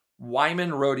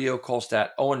 Wyman, Rodeo,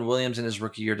 Kolstad, Owen Williams in his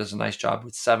rookie year does a nice job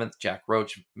with 7th. Jack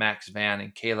Roach, Max Van,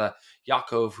 and Kayla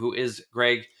Yakov, who is,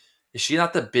 Greg, is she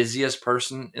not the busiest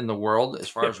person in the world as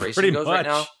far as racing goes right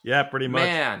now? Yeah, pretty much.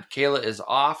 Man, Kayla is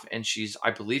off, and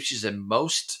I believe she's in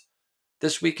most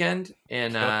this weekend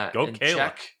in Kayla.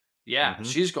 Czech. Yeah,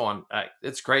 She's going.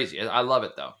 It's crazy. I love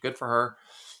it, though. Good for her.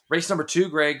 Race number 2,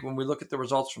 Greg, when we look at the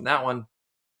results from that one,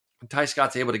 Ty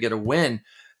Scott's able to get a win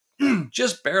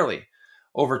just barely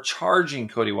overcharging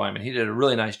Cody Wyman. He did a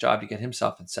really nice job to get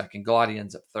himself in second. Galati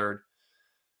ends up third.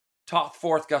 Toth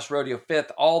 4th, Gus Rodeo 5th.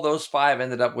 All those 5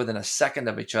 ended up within a second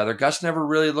of each other. Gus never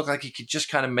really looked like he could just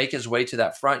kind of make his way to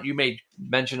that front. You made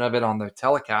mention of it on the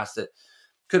telecast. It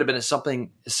could have been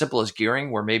something as simple as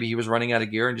gearing, where maybe he was running out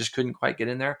of gear and just couldn't quite get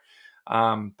in there.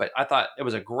 But I thought it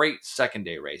was a great second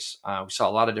day race. We saw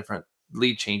a lot of different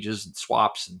lead changes and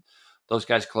swaps, and those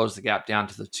guys closed the gap down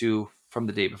to the 2 from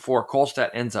the day before. Kolstad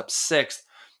ends up 6th,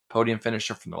 podium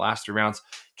finisher from the last 3 rounds.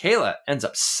 Kayla ends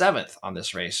up 7th on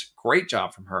this race. Great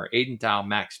job from her. Aiden Dow,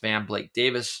 Max Van, Blake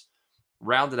Davis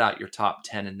rounded out your top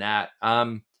 10 in that.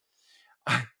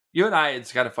 You and I,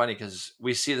 it's kind of funny because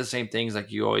we see the same things like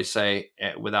you always say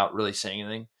without really saying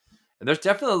anything. And there's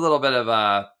definitely a little bit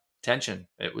of tension,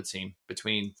 it would seem,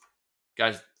 between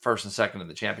guys first and second in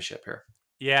the championship here.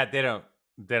 Yeah, they don't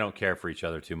care for each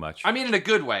other too much. I mean, in a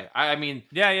good way. I mean,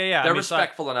 yeah. They're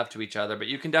respectful enough to each other, but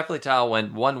you can definitely tell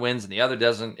when one wins and the other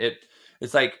doesn't.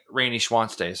 It's like Rainey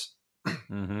Schwantz days.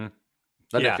 Mm-hmm.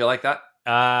 Doesn't it feel like that?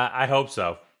 I hope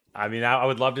so. I mean, I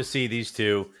would love to see these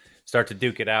two start to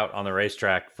duke it out on the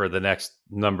racetrack for the next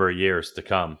number of years to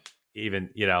come. Even,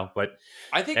 but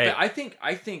I think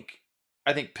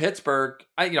Pittsburgh,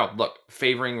 look,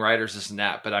 favoring riders, this and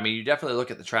that, but I mean, you definitely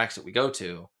look at the tracks that we go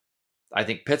to. I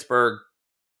think Pittsburgh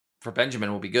for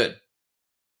Benjamin will be good.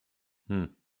 I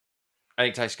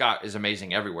think Ty Scott is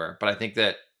amazing everywhere, but I think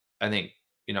Ben's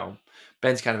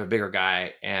kind of a bigger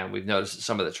guy, and we've noticed that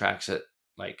some of the tracks that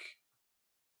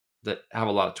have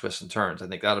a lot of twists and turns. I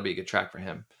think that'll be a good track for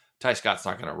him. Ty Scott's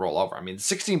not going to roll over. I mean,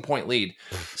 16-point lead.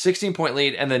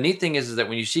 And the neat thing is that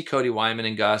when you see Cody Wyman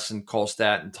and Gus and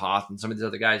Kolstad and Toth and some of these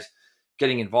other guys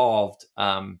getting involved,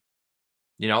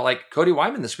 like Cody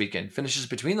Wyman this weekend finishes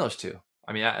between those two.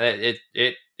 I mean,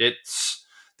 it's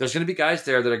there's going to be guys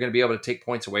there that are going to be able to take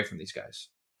points away from these guys.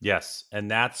 Yes,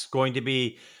 and that's going to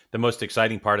be the most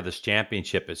exciting part of this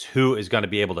championship, is who is going to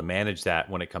be able to manage that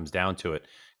when it comes down to it.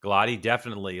 Galati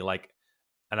definitely,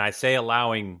 and I say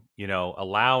allowing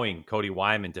Cody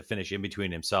Wyman to finish in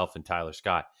between himself and Tyler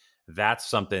Scott, that's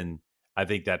something I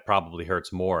think that probably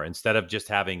hurts more. Instead of just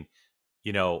having,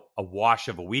 a wash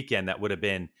of a weekend that would have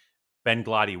been Ben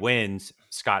Glotty wins,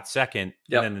 Scott second,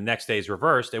 Yep. and then the next day is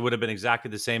reversed. It would have been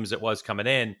exactly the same as it was coming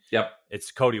in. Yep.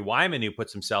 It's Cody Wyman who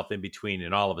puts himself in between,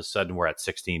 and all of a sudden we're at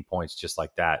 16 points just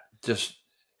like that.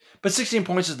 But 16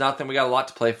 points is nothing. We got a lot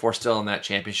to play for still in that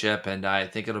championship, and I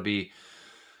think it'll be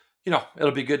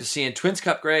good to see in Twins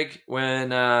Cup, Greg. When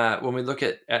we look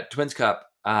at Twins Cup,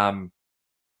 I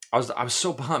was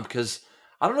so bummed because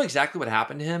I don't know exactly what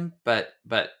happened to him, but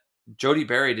Jody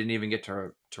Berry didn't even get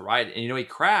to ride, and he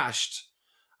crashed.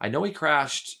 I know he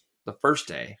crashed the first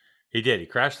day. He did. He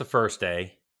crashed the first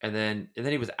day, and then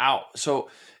he was out. So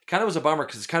it kind of was a bummer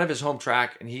because it's kind of his home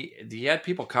track, and he had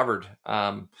people covered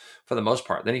for the most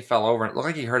part. Then he fell over, and it looked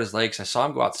like he hurt his legs. I saw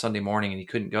him go out Sunday morning, and he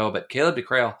couldn't go. But Caleb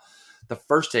DeCrail, the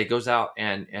first day, goes out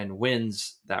and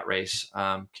wins that race.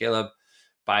 Caleb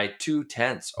by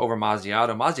 0.2 over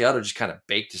Mazziato. Mazziato just kind of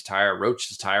baked his tire, roached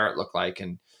his tire, it looked like,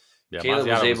 and Caleb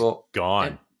was able gone.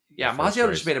 And, yeah,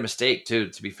 Mazziato just made a mistake too.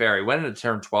 To be fair, he went into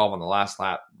turn 12 on the last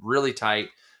lap, really tight.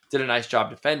 Did a nice job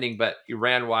defending, but he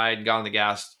ran wide and got on the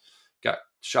gas, got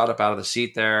shot up out of the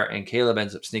seat there, and Caleb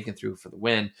ends up sneaking through for the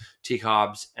win. Teak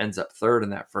Hobbs ends up third in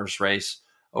that first race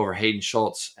over Hayden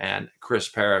Schultz and Chris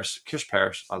Parrish. Chris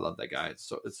Parrish, I love that guy.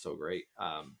 It's so great.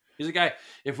 He's a guy.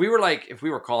 If we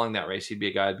were calling that race, he'd be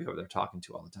a guy I'd be over there talking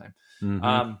to all the time.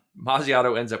 Mm-hmm.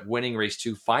 Mazziato ends up winning race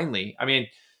 2 finally. I mean,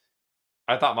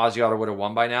 I thought Mazziato would have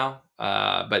won by now,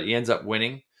 but he ends up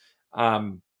winning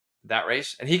that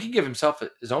race, and he can give himself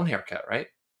his own haircut, right?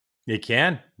 He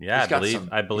can, yeah.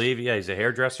 I believe, yeah. He's a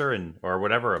hairdresser or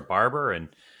whatever, a barber, and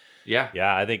yeah.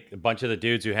 I think a bunch of the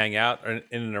dudes who hang out in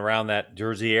and around that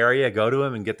Jersey area go to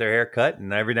him and get their hair cut,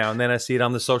 and every now and then I see it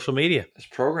on the social media. This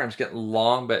program's getting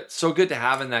long, but it's so good to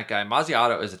have in that guy.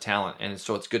 Mazziato is a talent, and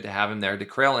so it's good to have him there.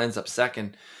 DeCrail ends up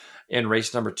second in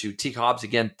race number 2. Teak Hobbs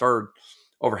again third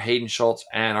over Hayden Schultz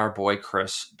and our boy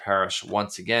Chris Parrish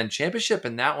once again. Championship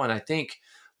in that one, I think,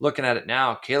 looking at it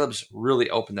now, Caleb's really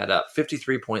opened that up.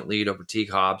 53-point lead over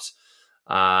Teak Hobbs.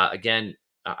 Again,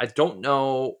 I don't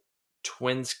know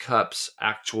Twins Cup's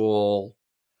actual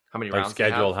how many rounds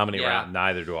schedule, how many rounds.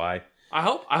 Neither do I. I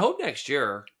hope next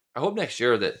year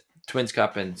that Twins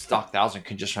Cup and Stock 1000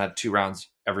 can just have 2 rounds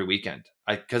every weekend.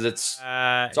 Because it's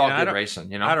all good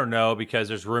racing. I don't know, because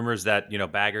there's rumors that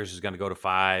Baggers is going to go to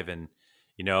 5, and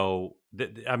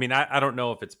I mean, I don't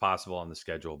know if it's possible on the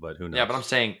schedule, but who knows? Yeah, but I'm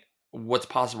saying what's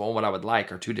possible and what I would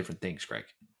like are 2 different things, Greg.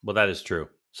 Well, that is true.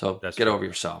 So get over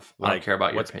yourself. I don't care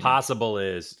about your opinion. What's possible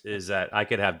is that I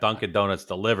could have Dunkin' Donuts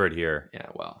delivered here. Yeah,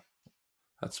 well,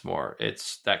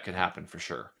 that could happen for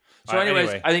sure. So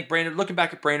anyway. I think Brainerd, looking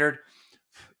back at Brainerd,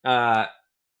 I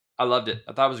loved it.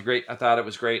 I thought it was great. I thought it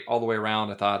was great all the way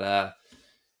around. I thought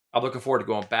I'm looking forward to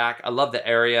going back. I love the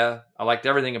area. I liked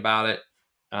everything about it.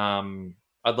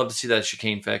 I'd love to see that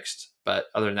chicane fixed, but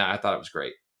other than that, I thought it was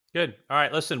great. Good. All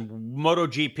right, listen,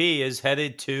 MotoGP is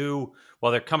headed to,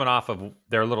 they're coming off of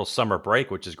their little summer break,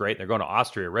 which is great. They're going to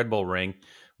Austria, Red Bull Ring,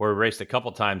 where we raced a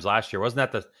couple times last year.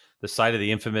 Wasn't that the site of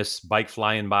the infamous bike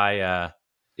flying by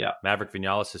Maverick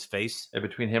Vinales' face? Yeah,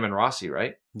 between him and Rossi,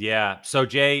 right? Yeah. So,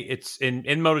 Jay, it's in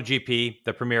MotoGP,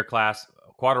 the premier class.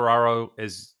 Quartararo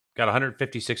has got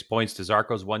 156 points to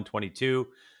Zarco's 122.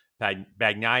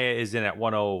 Bagnaia is in at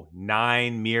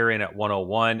 109, Mir in at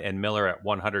 101, and Miller at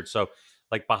 100. So,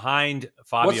 behind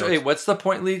Fabio. What's the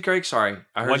point lead, Greg? Sorry.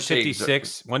 I heard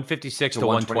 156 to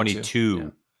 122. Yeah.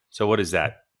 So what is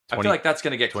that? 20, I feel like that's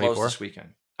going to get 24? Close this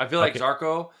weekend. I feel like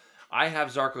Zarco, I have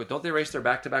Zarco. Don't they race their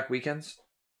back-to-back weekends?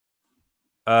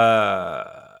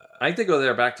 I think they go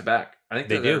there back-to-back. I think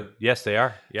they do. Yes, they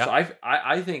are. Yeah. So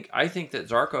I think that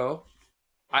Zarco,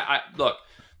 look,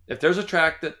 if there's a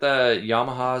track that the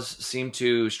Yamahas seem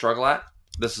to struggle at,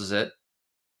 this is it.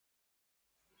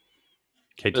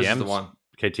 KTM is the one.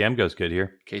 KTM goes good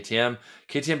here. KTM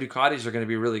Ducatis are going to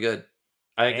be really good.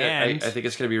 I think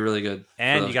it's going to be really good.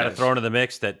 And you got to throw into the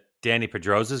mix that Danny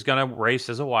Pedrosa is going to race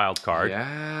as a wild card.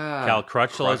 Yeah. Cal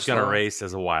Crutchlow is going to race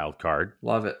as a wild card.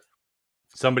 Love it.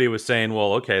 Somebody was saying,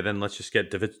 well, okay, then let's just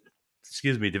get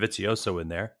Dovizioso in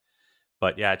there.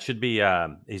 But yeah, it should be.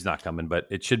 He's not coming, but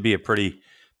it should be a pretty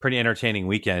entertaining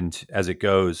weekend as it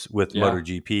goes with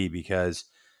MotoGP, because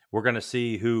we're going to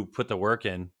see who put the work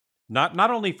in.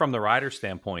 Not only from the rider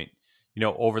standpoint,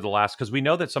 over the last, because we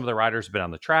know that some of the riders have been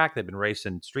on the track, they've been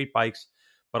racing street bikes,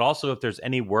 but also if there's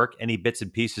any work, any bits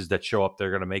and pieces that show up,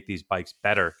 they're going to make these bikes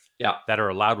better. Yeah, that are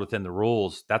allowed within the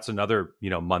rules. That's another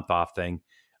month off thing.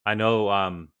 I know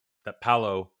that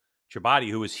Paolo Chabati,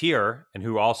 who was here and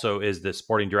who also is the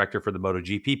sporting director for the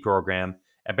MotoGP program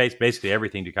at basically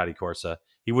everything Ducati Corsa,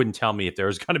 he wouldn't tell me if there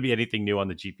was going to be anything new on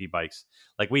the GP bikes.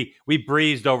 Like we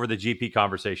breezed over the GP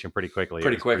conversation pretty quickly.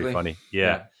 Pretty funny.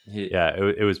 Yeah.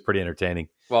 It was pretty entertaining.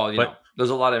 Well, you know,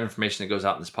 there's a lot of information that goes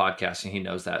out in this podcast, and he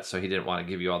knows that, so he didn't want to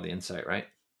give you all the insight, right?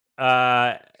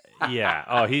 Yeah.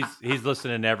 Oh, he's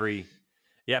listening every.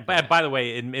 Yeah. By the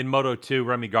way, in Moto 2,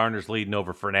 Remy Gardner's leading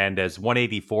over Fernandez,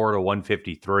 184 to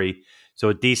 153. So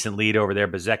a decent lead over there.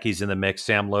 Bezecchi's in the mix.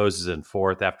 Sam Lowes is in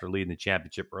 4th after leading the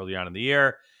championship early on in the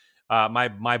year.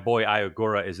 My boy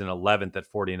Ayogura is in 11th at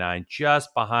 49,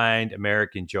 just behind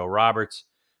American Joe Roberts.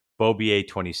 Beaubier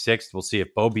 26th. We'll see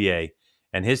if Beaubier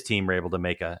and his team are able to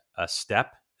make a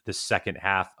step the second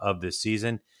half of this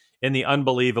season. In the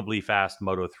unbelievably fast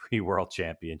Moto3 World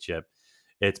Championship,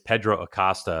 it's Pedro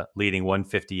Acosta leading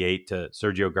 158 to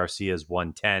Sergio Garcia's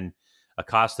 110.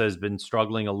 Acosta has been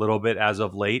struggling a little bit as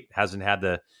of late, hasn't had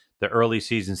the early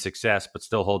season success, but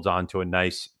still holds on to a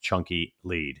nice chunky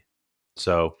lead.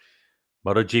 So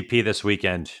MotoGP this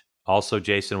weekend. Also,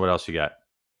 Jason, what else you got?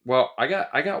 Well, I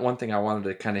got one thing I wanted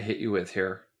to kind of hit you with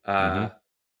here,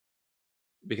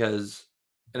 because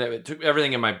it took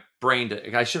everything in my brain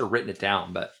I should have written it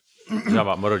down, but talking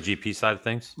about MotoGP side of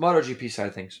things. MotoGP side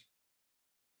of things.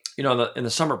 You know, in the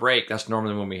summer break, that's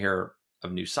normally when we hear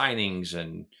of new signings,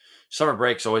 and summer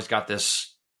break's always got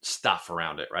this stuff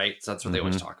around it, right? So that's what they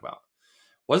always talk about.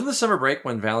 Wasn't the summer break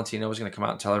when Valentino was going to come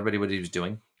out and tell everybody what he was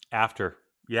doing? After.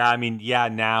 Yeah, I mean,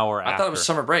 now or after. I thought it was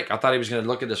summer break. I thought he was going to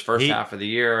look at this first half of the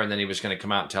year, and then he was going to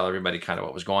come out and tell everybody kind of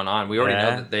what was going on. We already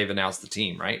know that they've announced the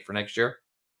team, right, for next year?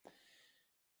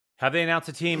 Have they announced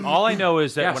a team? All I know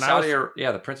is that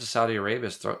the Prince of Saudi Arabia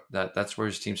that's where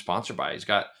his team's sponsored by. He's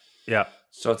got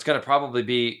So it's going to probably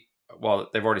be, well,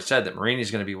 they've already said that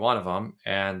Marini's going to be one of them,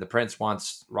 and the Prince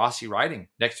wants Rossi riding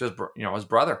next to his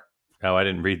brother. Oh, I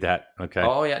didn't read that. Okay.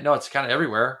 Oh yeah, no, it's kind of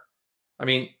everywhere. I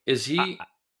mean, is he?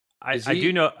 I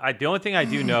do know. The only thing I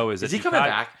do know is he coming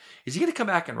back? Is he going to come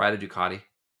back and ride a Ducati?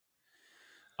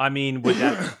 I mean, would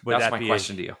that that's that my be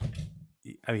question to you?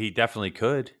 I mean, he definitely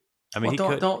could. I mean, well,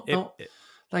 he could. Don't.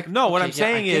 Like, no, what I'm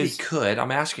saying is he could.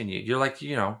 I'm asking you. You're like,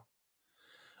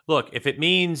 Look, if it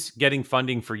means getting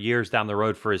funding for years down the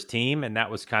road for his team, and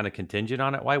that was kind of contingent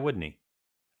on it, why wouldn't he?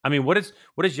 I mean, what does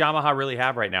Yamaha really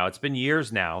have right now? It's been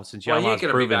years now since Yamaha's he ain't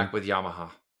going to proven be back with Yamaha.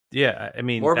 Yeah, I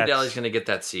mean, Morbidelli's going to get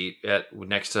that seat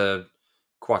next to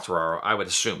Quartararo, I would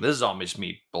assume. This is all just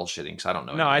me bullshitting, because I don't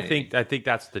know. No, I think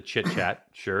that's the chit chat,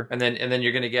 sure. And then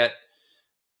you're going to get.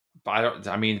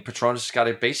 Petronas has got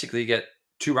to basically get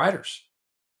 2 riders.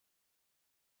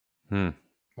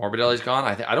 Morbidelli's gone.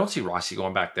 I don't see Rossi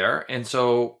going back there. And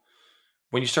so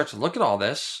when you start to look at all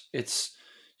this,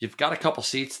 you've got a couple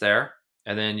seats there,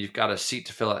 and then you've got a seat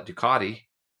to fill at Ducati.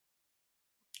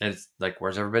 And it's like,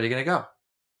 where's everybody going to go?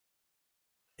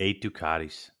 8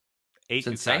 Ducatis. 8 it's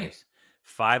Ducatis. Insane.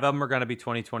 5 of them are going to be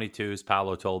 2022s,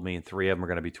 Paolo told me, and 3 of them are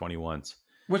going to be 21s.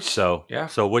 So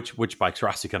which bike's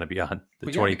Rossi going to be on?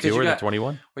 The 22 or the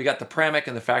 21? We got the Pramac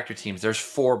and the factory teams. There's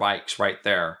 4 bikes right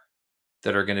there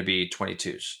that are going to be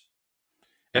 22s.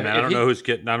 And I don't know who's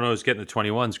getting the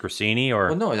 21s, Grassini or?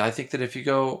 Well, no, I think that if you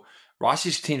go,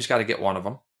 Rossi's team's got to get one of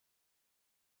them.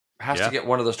 Has to get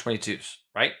one of those 22s,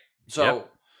 right? So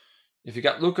if you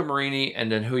got Luca Marini,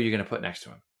 and then who are you going to put next to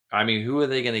him? I mean, who are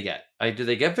they going to get? Do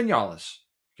they get Vinales?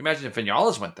 Can you imagine if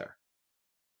Vinales went there?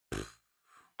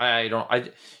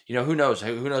 Who knows?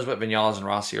 Who knows what Vinales and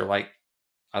Rossi are like?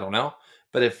 I don't know.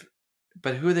 But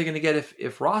who are they going to get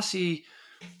if Rossi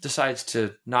decides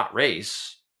to not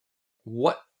race?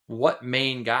 What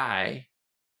main guy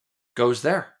goes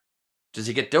there? Does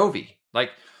he get Dovi?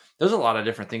 Like, there's a lot of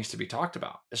different things to be talked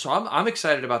about. So I'm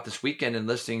excited about this weekend and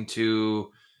listening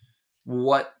to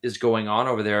what is going on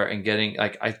over there and getting,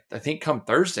 like, I think come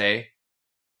Thursday,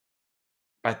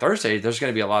 by Thursday, there's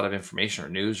going to be a lot of information or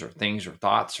news or things or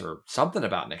thoughts or something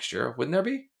about next year. Wouldn't there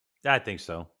be? I think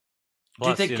so.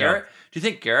 Plus, do you think Garrett do you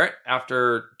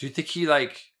think he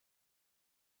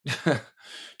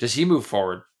does he move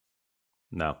forward?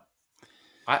 No.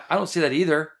 I don't see that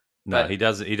either. No, he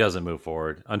doesn't move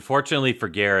forward. Unfortunately for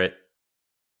Garrett,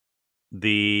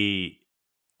 when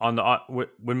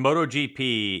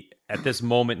MotoGP at this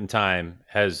moment in time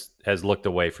has looked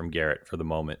away from Garrett for the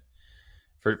moment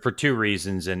for 2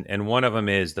 reasons, and one of them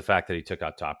is the fact that he took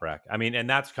out Toprak. I mean, and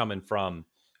that's coming from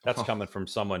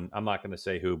someone, I'm not going to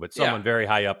say who, but someone very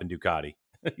high up in Ducati.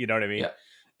 You know what I mean?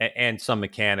 Yeah. And some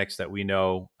mechanics that we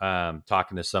know,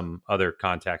 talking to some other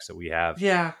contacts that we have.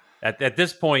 Yeah. At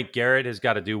this point, Garrett has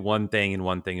got to do one thing and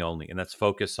one thing only, and that's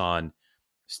focus on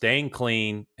staying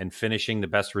clean and finishing the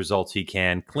best results he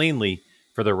can cleanly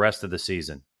for the rest of the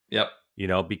season. Yep.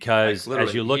 Because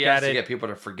as you look he at has to it, get people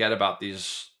to forget about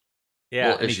these.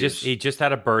 yeah, little and issues. he just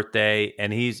had a birthday,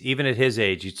 and he's even at his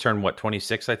age, he's turned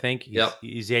 26, I think.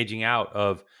 He's aging out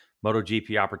of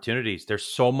MotoGP opportunities. There's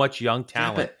so much young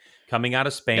talent coming out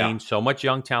of Spain, so much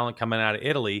young talent coming out of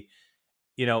Italy.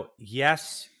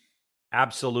 Yes,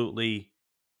 absolutely.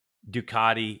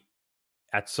 Ducati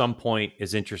at some point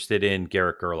is interested in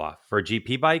Garrett Gerloff for a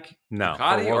GP bike. No,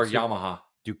 Ducati or Yamaha?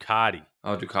 Ducati.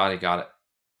 Oh, Ducati, got it.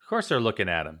 Of course, they're looking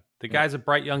at him. The guy's a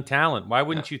bright young talent. Why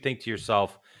wouldn't you think to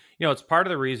yourself? It's part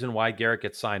of the reason why Garrett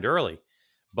gets signed early.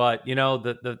 But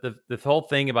the whole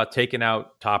thing about taking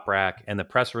out Toprak and the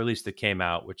press release that came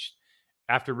out, which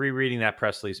after rereading that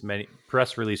press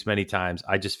release many times,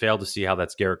 I just failed to see how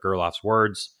that's Garrett Gerloff's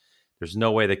words. There's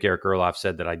no way that Garrett Gerloff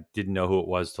said that I didn't know who it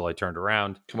was till I turned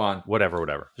around. Come on, whatever.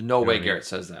 There's no way Garrett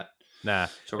says that. Nah.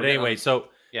 So but anyway, I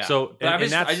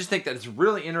just think that it's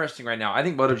really interesting right now. I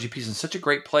think MotoGP is in such a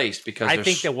great place because I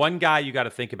think the one guy you got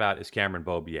to think about is Cameron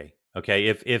Beaubier. Okay,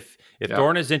 if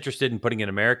Dorna is interested in putting an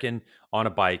American on a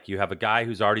bike, you have a guy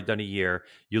who's already done a year.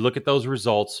 You look at those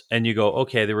results and you go,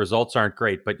 okay, the results aren't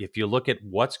great, but if you look at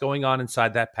what's going on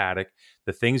inside that paddock,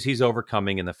 the things he's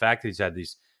overcoming, and the fact that he's had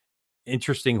these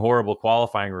interesting, horrible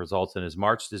qualifying results and has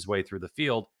marched his way through the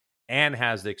field and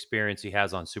has the experience he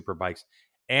has on super bikes,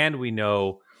 and we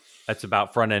know that's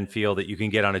about front end feel that you can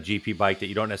get on a GP bike that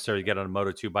you don't necessarily get on a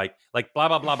Moto2 bike, like blah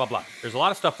blah blah blah blah. There's a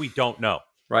lot of stuff we don't know,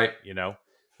 right?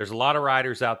 There's a lot of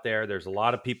riders out there. There's a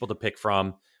lot of people to pick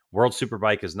from. World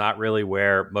Superbike is not really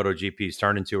where MotoGP is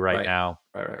turning to right now.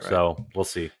 Right. So we'll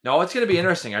see. No, it's going to be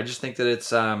interesting. I just think that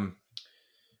it's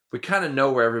we kind of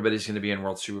know where everybody's going to be in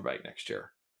World Superbike next year.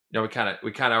 We kind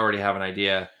of already have an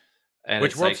idea. And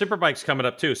which World Superbike's coming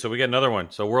up too. So we got another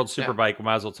one. So World Superbike, we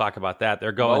might as well talk about that.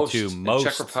 They're going to most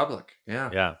Czech Republic.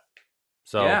 Yeah. Yeah.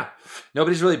 So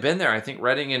nobody's really been there. I think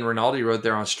Redding and Rinaldi rode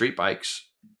there on street bikes.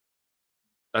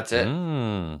 That's it.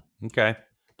 Okay.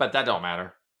 But that don't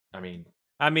matter. I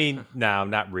mean, no,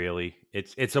 not really.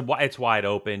 It's wide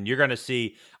open. You're going to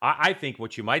see. I think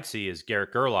what you might see is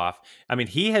Garrett Gerloff. I mean,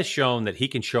 he has shown that he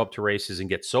can show up to races and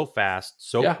get so fast,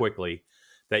 so quickly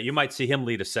that you might see him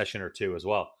lead a session or two as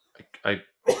well.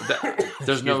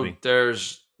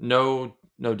 There's no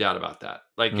doubt about that.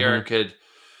 Like Garrett could,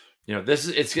 this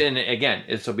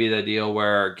will be the deal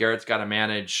where Garrett's got to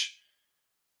manage.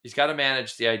 He's got to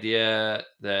manage the idea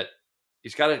that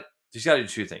he's got to do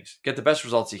two things: get the best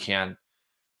results he can,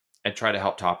 and try to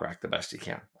help Toprak the best he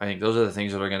can. I think those are the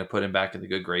things that are going to put him back in the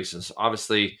good graces.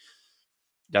 Obviously,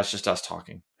 that's just us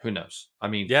talking. Who knows? I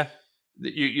mean,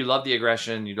 you love the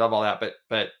aggression, you love all that,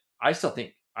 but I still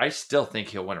think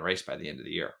he'll win a race by the end of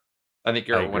the year. I think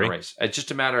Garrett will win a race. It's just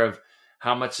a matter of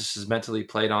how much this is mentally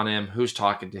played on him, who's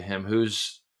talking to him,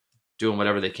 who's doing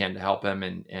whatever they can to help him,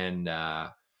 and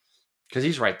because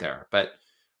he's right there. But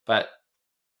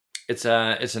it's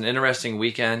an interesting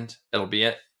weekend. It'll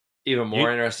be even more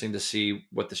interesting to see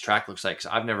what this track looks like. 'Cause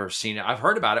I've never seen it. I've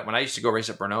heard about it when I used to go race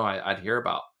at Brno. I'd hear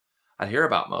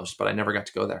about most, but I never got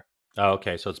to go there. Oh,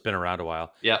 okay. So it's been around a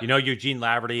while. Yeah. Eugene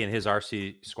Laverty and his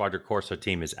RC Squadra Corsa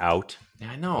team is out.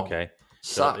 Yeah, I know. Okay.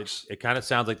 Sucks. So it kind of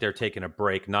sounds like they're taking a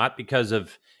break, not because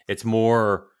of it's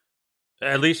more,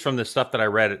 at least from the stuff that I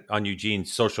read on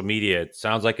Eugene's social media, it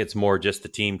sounds like it's more just the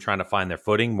team trying to find their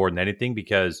footing more than anything,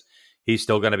 because he's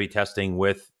still going to be testing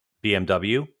with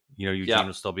BMW. Eugene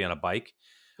will still be on a bike.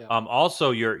 Yeah.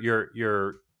 Also,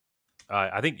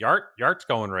 I think Yart's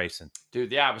going racing.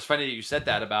 Dude, yeah, it was funny that you said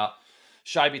that about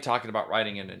Scheibe talking about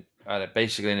riding in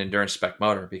basically an endurance spec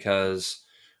motor, because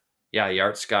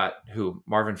Yart's got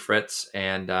Marvin Fritz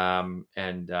and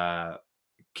Kanika,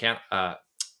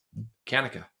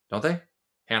 don't they?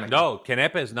 Hanukkah. No,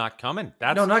 Canepa is not coming.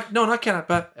 Not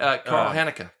Kanepa. Carl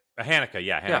Hanukkah. Hanukkah,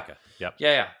 yeah, Hanukkah. Yep.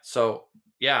 Yeah. So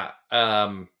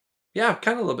I'm kind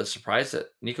of a little bit surprised that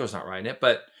Nico's not riding it,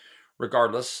 but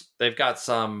regardless, they've got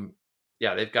some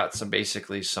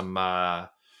basically some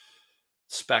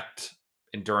spec'd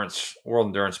world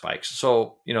endurance bikes.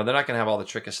 So, they're not going to have all the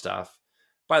trick of stuff.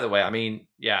 By the way, I mean,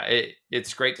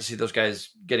 it's great to see those guys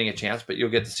getting a chance, but you'll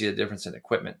get to see the difference in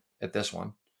equipment at this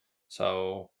one.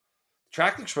 So the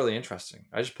track looks really interesting.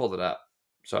 I just pulled it up.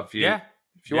 So if you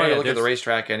want to look at the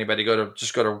racetrack, anybody go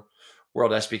to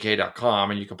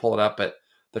worldspk.com and you can pull it up, but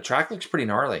the track looks pretty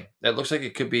gnarly. It looks like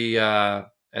it could be an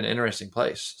interesting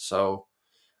place. So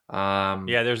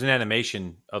there's an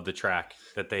animation of the track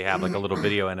that they have, like a little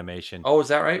video animation. Oh, is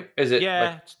that right? Is it?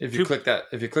 Yeah. Like, if you click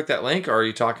that link, or are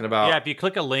you talking about? Yeah, if you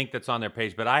click a link that's on their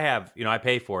page, but I have, I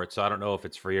pay for it, so I don't know if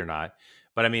it's free or not.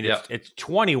 But I mean, it's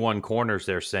 21 corners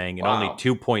they're saying, and only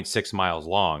 2.6 miles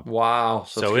long. Wow.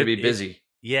 So it's going to be busy.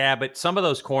 Yeah, but some of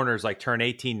those corners like turn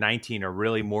 18, 19 are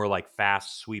really more like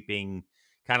fast sweeping,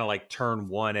 kind of like turn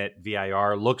 1 at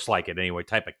VIR. Looks like it anyway,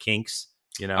 type of kinks,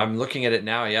 you know? I'm looking at it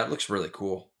now. Yeah, it looks really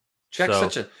cool.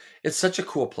 Czech's it's such a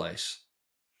cool place.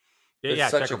 Yeah,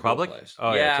 Such Czech a Republic. Cool place.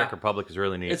 Oh yeah, Czech Republic is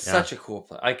really neat. It's such a cool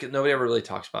place. Nobody ever really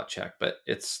talks about Czech, but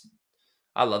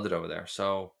I loved it over there.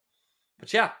 So,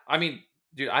 but yeah, I mean,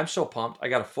 dude, I'm so pumped. I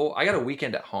got a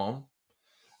weekend at home.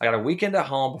 I got a weekend at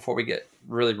home before we get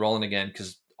really rolling again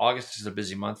because August is a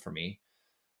busy month for me.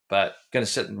 But gonna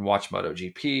sit and watch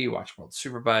MotoGP, watch World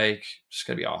Superbike. It's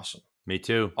gonna be awesome. Me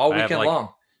too. All weekend long.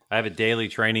 I have a daily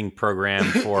training program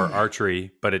for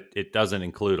archery, but it doesn't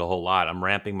include a whole lot. I'm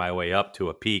ramping my way up to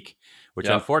a peak, which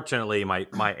unfortunately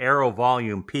my arrow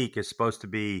volume peak is supposed to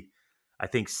be, I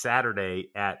think,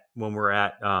 Saturday when we're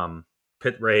at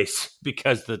pit race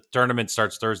because the tournament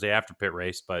starts Thursday after pit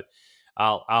race. But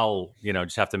I'll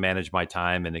just have to manage my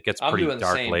time, and it gets pretty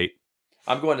dark late.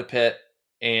 I'm going to pit,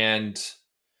 and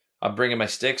I'm bringing my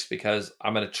sticks because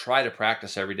I'm going to try to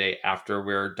practice every day after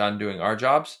we're done doing our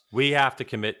jobs. We have to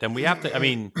commit them. We have to, I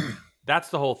mean, that's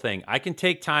the whole thing. I can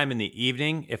take time in the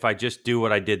evening if I just do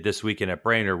what I did this weekend at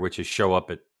Brainerd, which is show up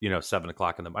at, 7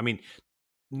 o'clock in the, I mean,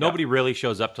 nobody really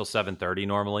shows up till 7:30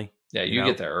 normally. Yeah. You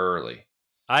get there early.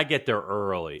 I get there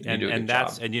early, and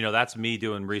that's me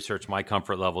doing research, my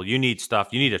comfort level. You need stuff.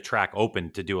 You need a track open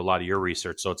to do a lot of your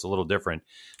research. So it's a little different,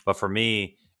 but for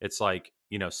me, it's like,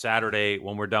 Saturday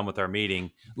when we're done with our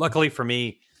meeting. Luckily for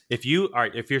me, if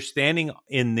you're standing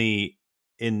in the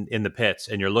pits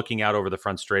and you're looking out over the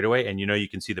front straightaway, and you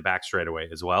can see the back straightaway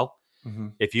as well. Mm-hmm.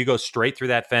 If you go straight through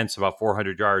that fence about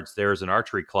 400 yards, there's an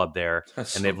archery club there,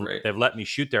 and they've let me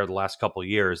shoot there the last couple of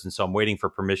years, and so I'm waiting for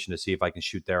permission to see if I can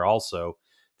shoot there also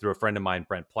through a friend of mine,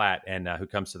 Brent Platt, and who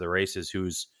comes to the races,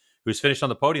 who's finished on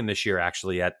the podium this year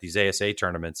actually at these ASA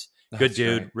tournaments. Good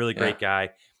dude, right. Really great guy.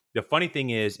 The funny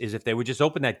thing is if they would just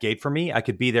open that gate for me, I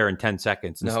could be there in 10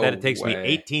 seconds. Instead, it takes me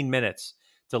 18 minutes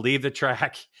to leave the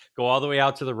track, go all the way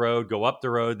out to the road, go up the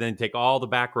road, then take all the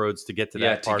back roads to get to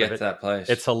that part of it. To that place.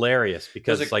 It's hilarious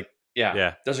because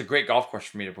there's a great golf course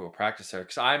for me to go practice there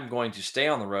because I'm going to stay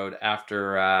on the road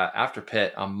after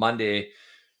pit on Monday.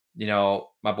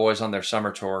 My boys on their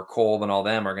summer tour, Kolb and all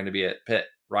them are going to be at pit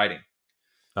riding.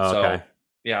 Oh, okay. So,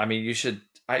 yeah, I mean, you should,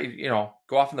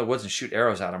 go off in the woods and shoot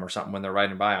arrows at them or something when they're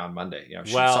riding by on Monday.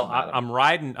 I'm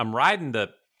riding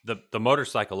the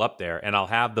motorcycle up there, and I'll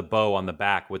have the bow on the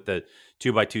back with the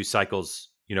 2x2 cycles,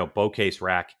 bow case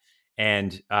rack,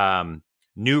 and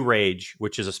New Rage,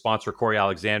 which is a sponsor,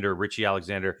 Richie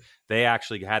Alexander. They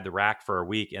actually had the rack for a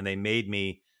week, and they made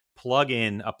me plug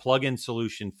in a plug-in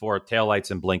solution for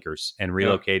taillights and blinkers and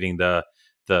relocating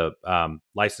the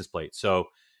license plate. So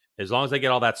as long as I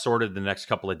get all that sorted the next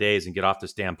couple of days and get off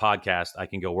this damn podcast, I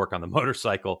can go work on the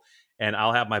motorcycle, and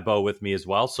I'll have my bow with me as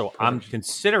well. So I'm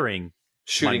considering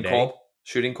shooting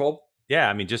Kolb. Yeah.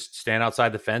 I mean, just stand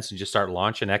outside the fence and just start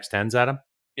launching X10s at him.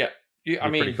 Yeah.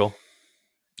 Pretty cool.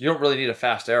 You don't really need a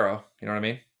fast arrow. You know what I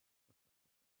mean?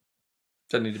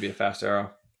 Doesn't need to be a fast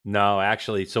arrow. No,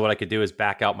 actually. So what I could do is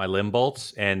back out my limb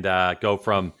bolts and go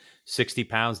from 60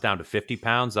 pounds down to 50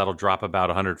 pounds. That'll drop about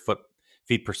 100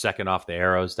 feet per second off the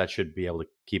arrows. That should be able to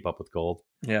keep up with gold.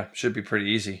 Yeah, should be pretty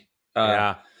easy.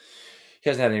 Yeah. He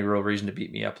hasn't had any real reason to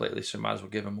beat me up lately, so might as well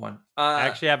give him one. I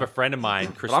actually have a friend of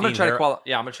mine, Christine. I'm going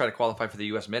to try to qualify for the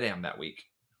U.S. Mid-Am that week.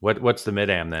 What's the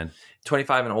Mid-Am then?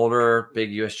 25 and older, big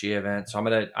USG event. So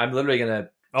I'm literally going to.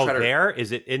 Oh,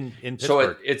 is it in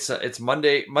Pittsburgh? So it's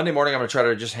Monday morning. I'm going to try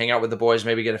to just hang out with the boys,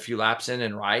 maybe get a few laps in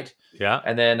and ride. Yeah.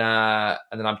 And then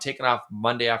I'm taking off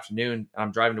Monday afternoon, and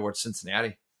I'm driving towards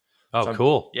Cincinnati. Oh, so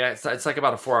cool. Yeah, it's like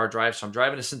about a 4-hour drive. So I'm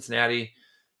driving to Cincinnati,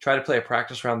 try to play a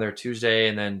practice round there Tuesday,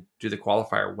 and then do the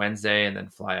qualifier Wednesday, and then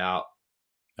fly out.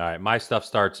 All right. My stuff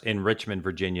starts in Richmond,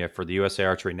 Virginia for the USA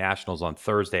Archery Nationals on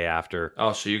Thursday after.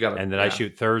 Oh, so you got to. And then I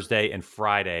shoot Thursday and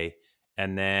Friday.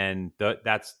 And then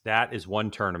that is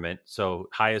one tournament. So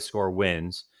highest score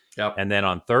wins. Yep. And then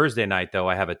on Thursday night, though,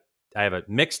 I have a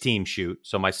mixed team shoot.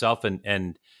 So myself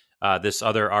and this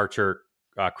other archer,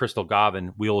 Crystal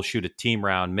Govin, we will shoot a team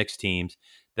round, mixed teams.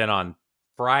 Then on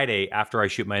Friday, after I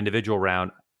shoot my individual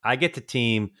round, I get to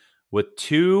team with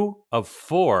 2 of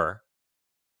 4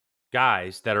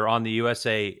 guys that are on the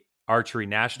USA Archery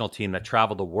national team that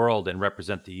travel the world and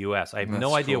represent the U.S. I have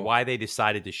no idea why they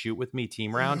decided to shoot with me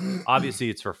team round. Obviously,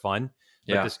 it's for fun.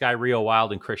 But this guy, Rio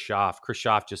Wild, and Chris Schaff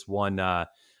just won a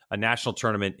national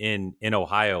tournament in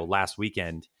Ohio last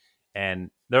weekend.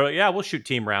 And they're like, yeah, we'll shoot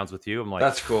team rounds with you. I'm like,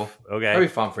 that's cool. Okay. That'd be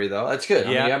fun for you, though. That's good.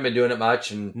 Yeah. I mean, you haven't been doing it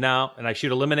much. And I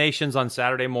shoot eliminations on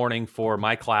Saturday morning for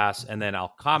my class, and then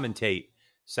I'll commentate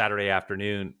Saturday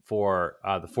afternoon for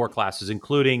the 4 classes,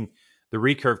 including the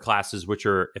recurve classes, which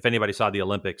are, if anybody saw the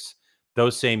Olympics,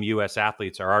 those same U.S.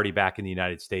 athletes are already back in the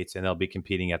United States, and they'll be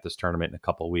competing at this tournament in a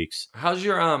couple of weeks. How's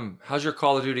your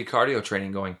Call of Duty cardio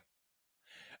training going?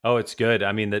 Oh, it's good.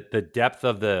 I mean, the depth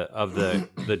of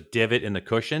the divot in the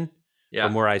cushion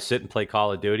from where I sit and play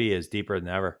Call of Duty is deeper than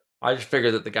ever. I just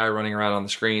figured that the guy running around on the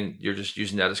screen, you're just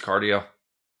using that as cardio.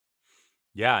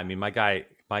 Yeah, I mean, my guy's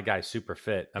super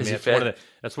fit. I mean,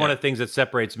 that's one of the things that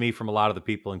separates me from a lot of the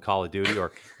people in Call of Duty,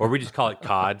 or we just call it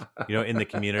COD, in the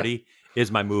community, is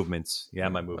my movements. Yeah,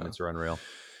 my movements are unreal.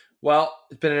 Well,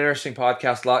 it's been an interesting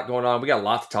podcast, a lot going on. We got a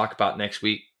lot to talk about next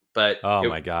week, but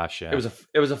my gosh, yeah.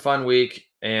 It was a fun week,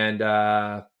 and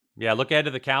look ahead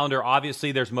to the calendar.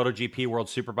 Obviously, there's MotoGP World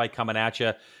Superbike coming at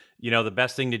you. The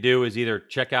best thing to do is either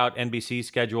check out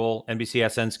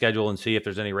NBCSN schedule and see if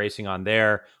there's any racing on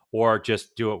there, or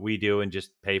just do what we do and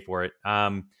just pay for it.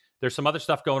 There's some other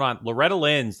stuff going on. Loretta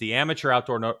Lynn's, the Amateur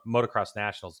Outdoor Motocross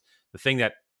Nationals, the thing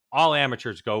that all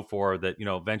amateurs go for, that,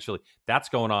 eventually, that's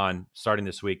going on starting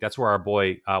this week. That's where our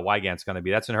boy Wygant's going to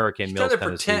be. That's in Hurricane Mills,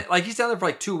 Tennessee. He's down there for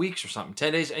like 2 weeks or something,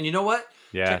 10 days. And you know what?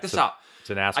 Yeah, check this out. It's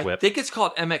an ass whip. I think it's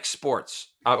called MX Sports.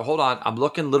 Hold on. I'm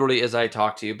looking literally as I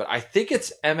talk to you, but I think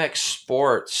it's MX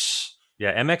Sports.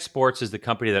 Yeah, MX Sports is the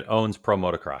company that owns Pro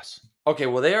Motocross. Okay,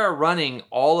 well, they are running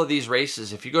all of these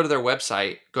races. If you go to their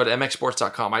website, go to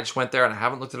mxsports.com. I just went there and I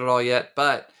haven't looked at it all yet,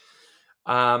 but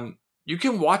you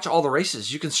can watch all the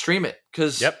races. You can stream it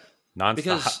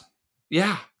nonstop.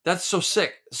 That's so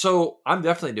sick. So I'm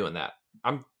definitely doing that.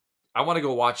 I want to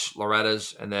go watch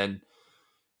Loretta's, and then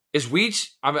is Weege?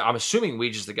 I'm assuming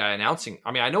Weege is the guy announcing.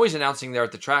 I mean, I know he's announcing there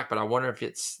at the track, but I wonder if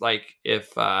it's like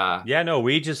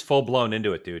Weege is full blown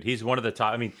into it, dude. He's one of the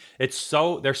top. I mean,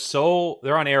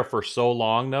 they're on air for so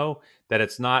long though that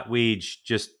it's not Weege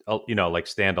just like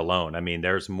standalone. I mean,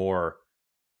 there's more.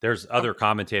 There's other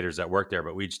commentators that work there,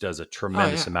 but Weege does a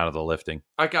tremendous amount of the lifting.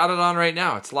 I got it on right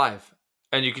now. It's live,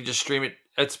 and you can just stream it.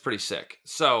 It's pretty sick.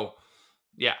 So,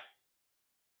 yeah,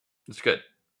 it's good.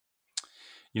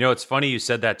 It's funny you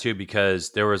said that too,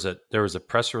 because there was a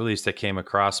press release that came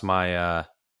across my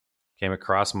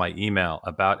email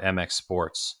about MX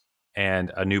Sports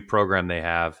and a new program they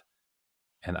have,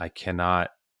 and I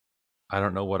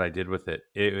don't know what I did with it.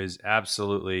 It was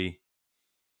absolutely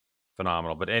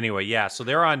phenomenal. But anyway, yeah. So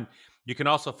they're on. You can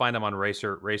also find them on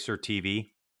Racer TV.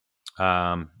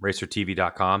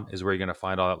 RacerTV.com is where you're going to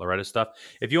find all that Loretta stuff.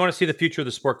 If you want to see the future of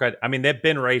the sport guide, I mean, they've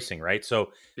been racing, right?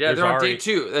 So yeah, they're on day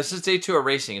 2. This is day 2 of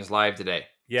racing is live today.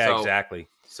 Yeah, exactly.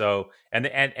 So and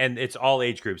it's all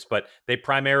age groups, but they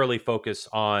primarily focus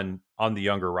on the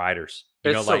younger riders.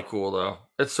 It's so cool though.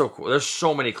 It's so cool. There's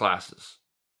so many classes.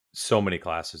 So many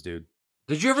classes, dude.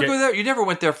 Did you ever go there? You never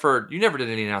went there you never did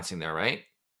any announcing there, right?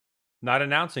 Not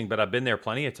announcing, but I've been there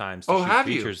plenty of times to shoot have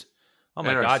features. Oh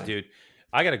my God, dude.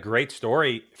 I got a great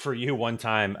story for you one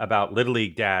time about Little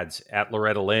League dads at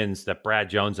Loretta Lynn's that Brad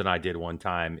Jones and I did one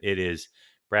time.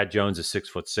 Brad Jones is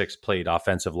 6'6", played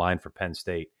offensive line for Penn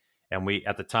State. And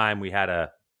at the time we had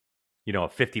a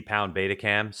 50-pound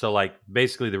Betacam. So like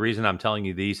basically the reason I'm telling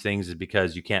you these things is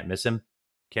because you can't miss him.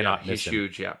 Cannot miss him. He's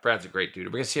huge. Yeah. Brad's a great dude.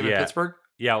 We're going to see him in Pittsburgh.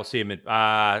 Yeah, we'll see him in.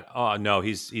 No,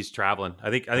 he's traveling. I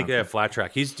think they have Flat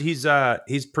Track.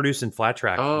 He's producing Flat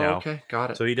Track now. Oh, okay, got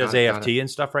it. So he does AFT and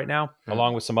stuff right now,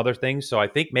 along with some other things. So I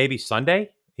think maybe Sunday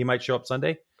he might show up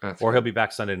Sunday, or he'll be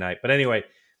back Sunday night. But anyway,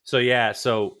 so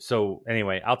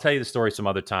anyway, I'll tell you the story some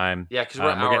other time. Yeah, because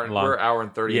we're hour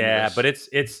and 30. Yeah, but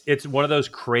it's one of those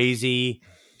crazy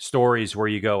stories where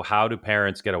you go, how do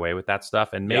parents get away with that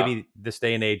stuff? And maybe this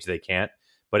day and age they can't.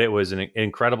 But it was an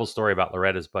incredible story about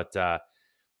Loretta's. But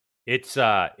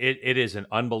it is an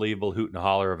unbelievable hoot and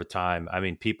holler of a time. I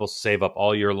mean, people save up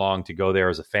all year long to go there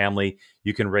as a family.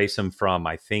 You can race them from,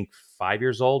 I think, 5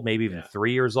 years old, maybe even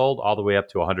 3 years old, all the way up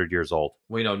to 100 years old.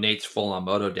 We know Nate's full on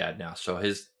moto dad now, so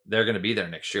they're going to be there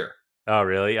next year. Oh,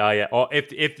 really? Oh, yeah. Oh,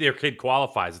 if their kid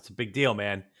qualifies, it's a big deal,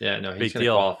 man. Yeah, no, he's going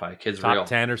to qualify. Kid's top real.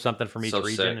 10 or something from each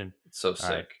region. Sick. And so sick.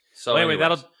 Right. So anyway,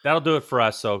 that'll do it for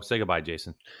us. So say goodbye,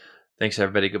 Jason. Thanks,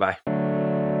 everybody. Goodbye.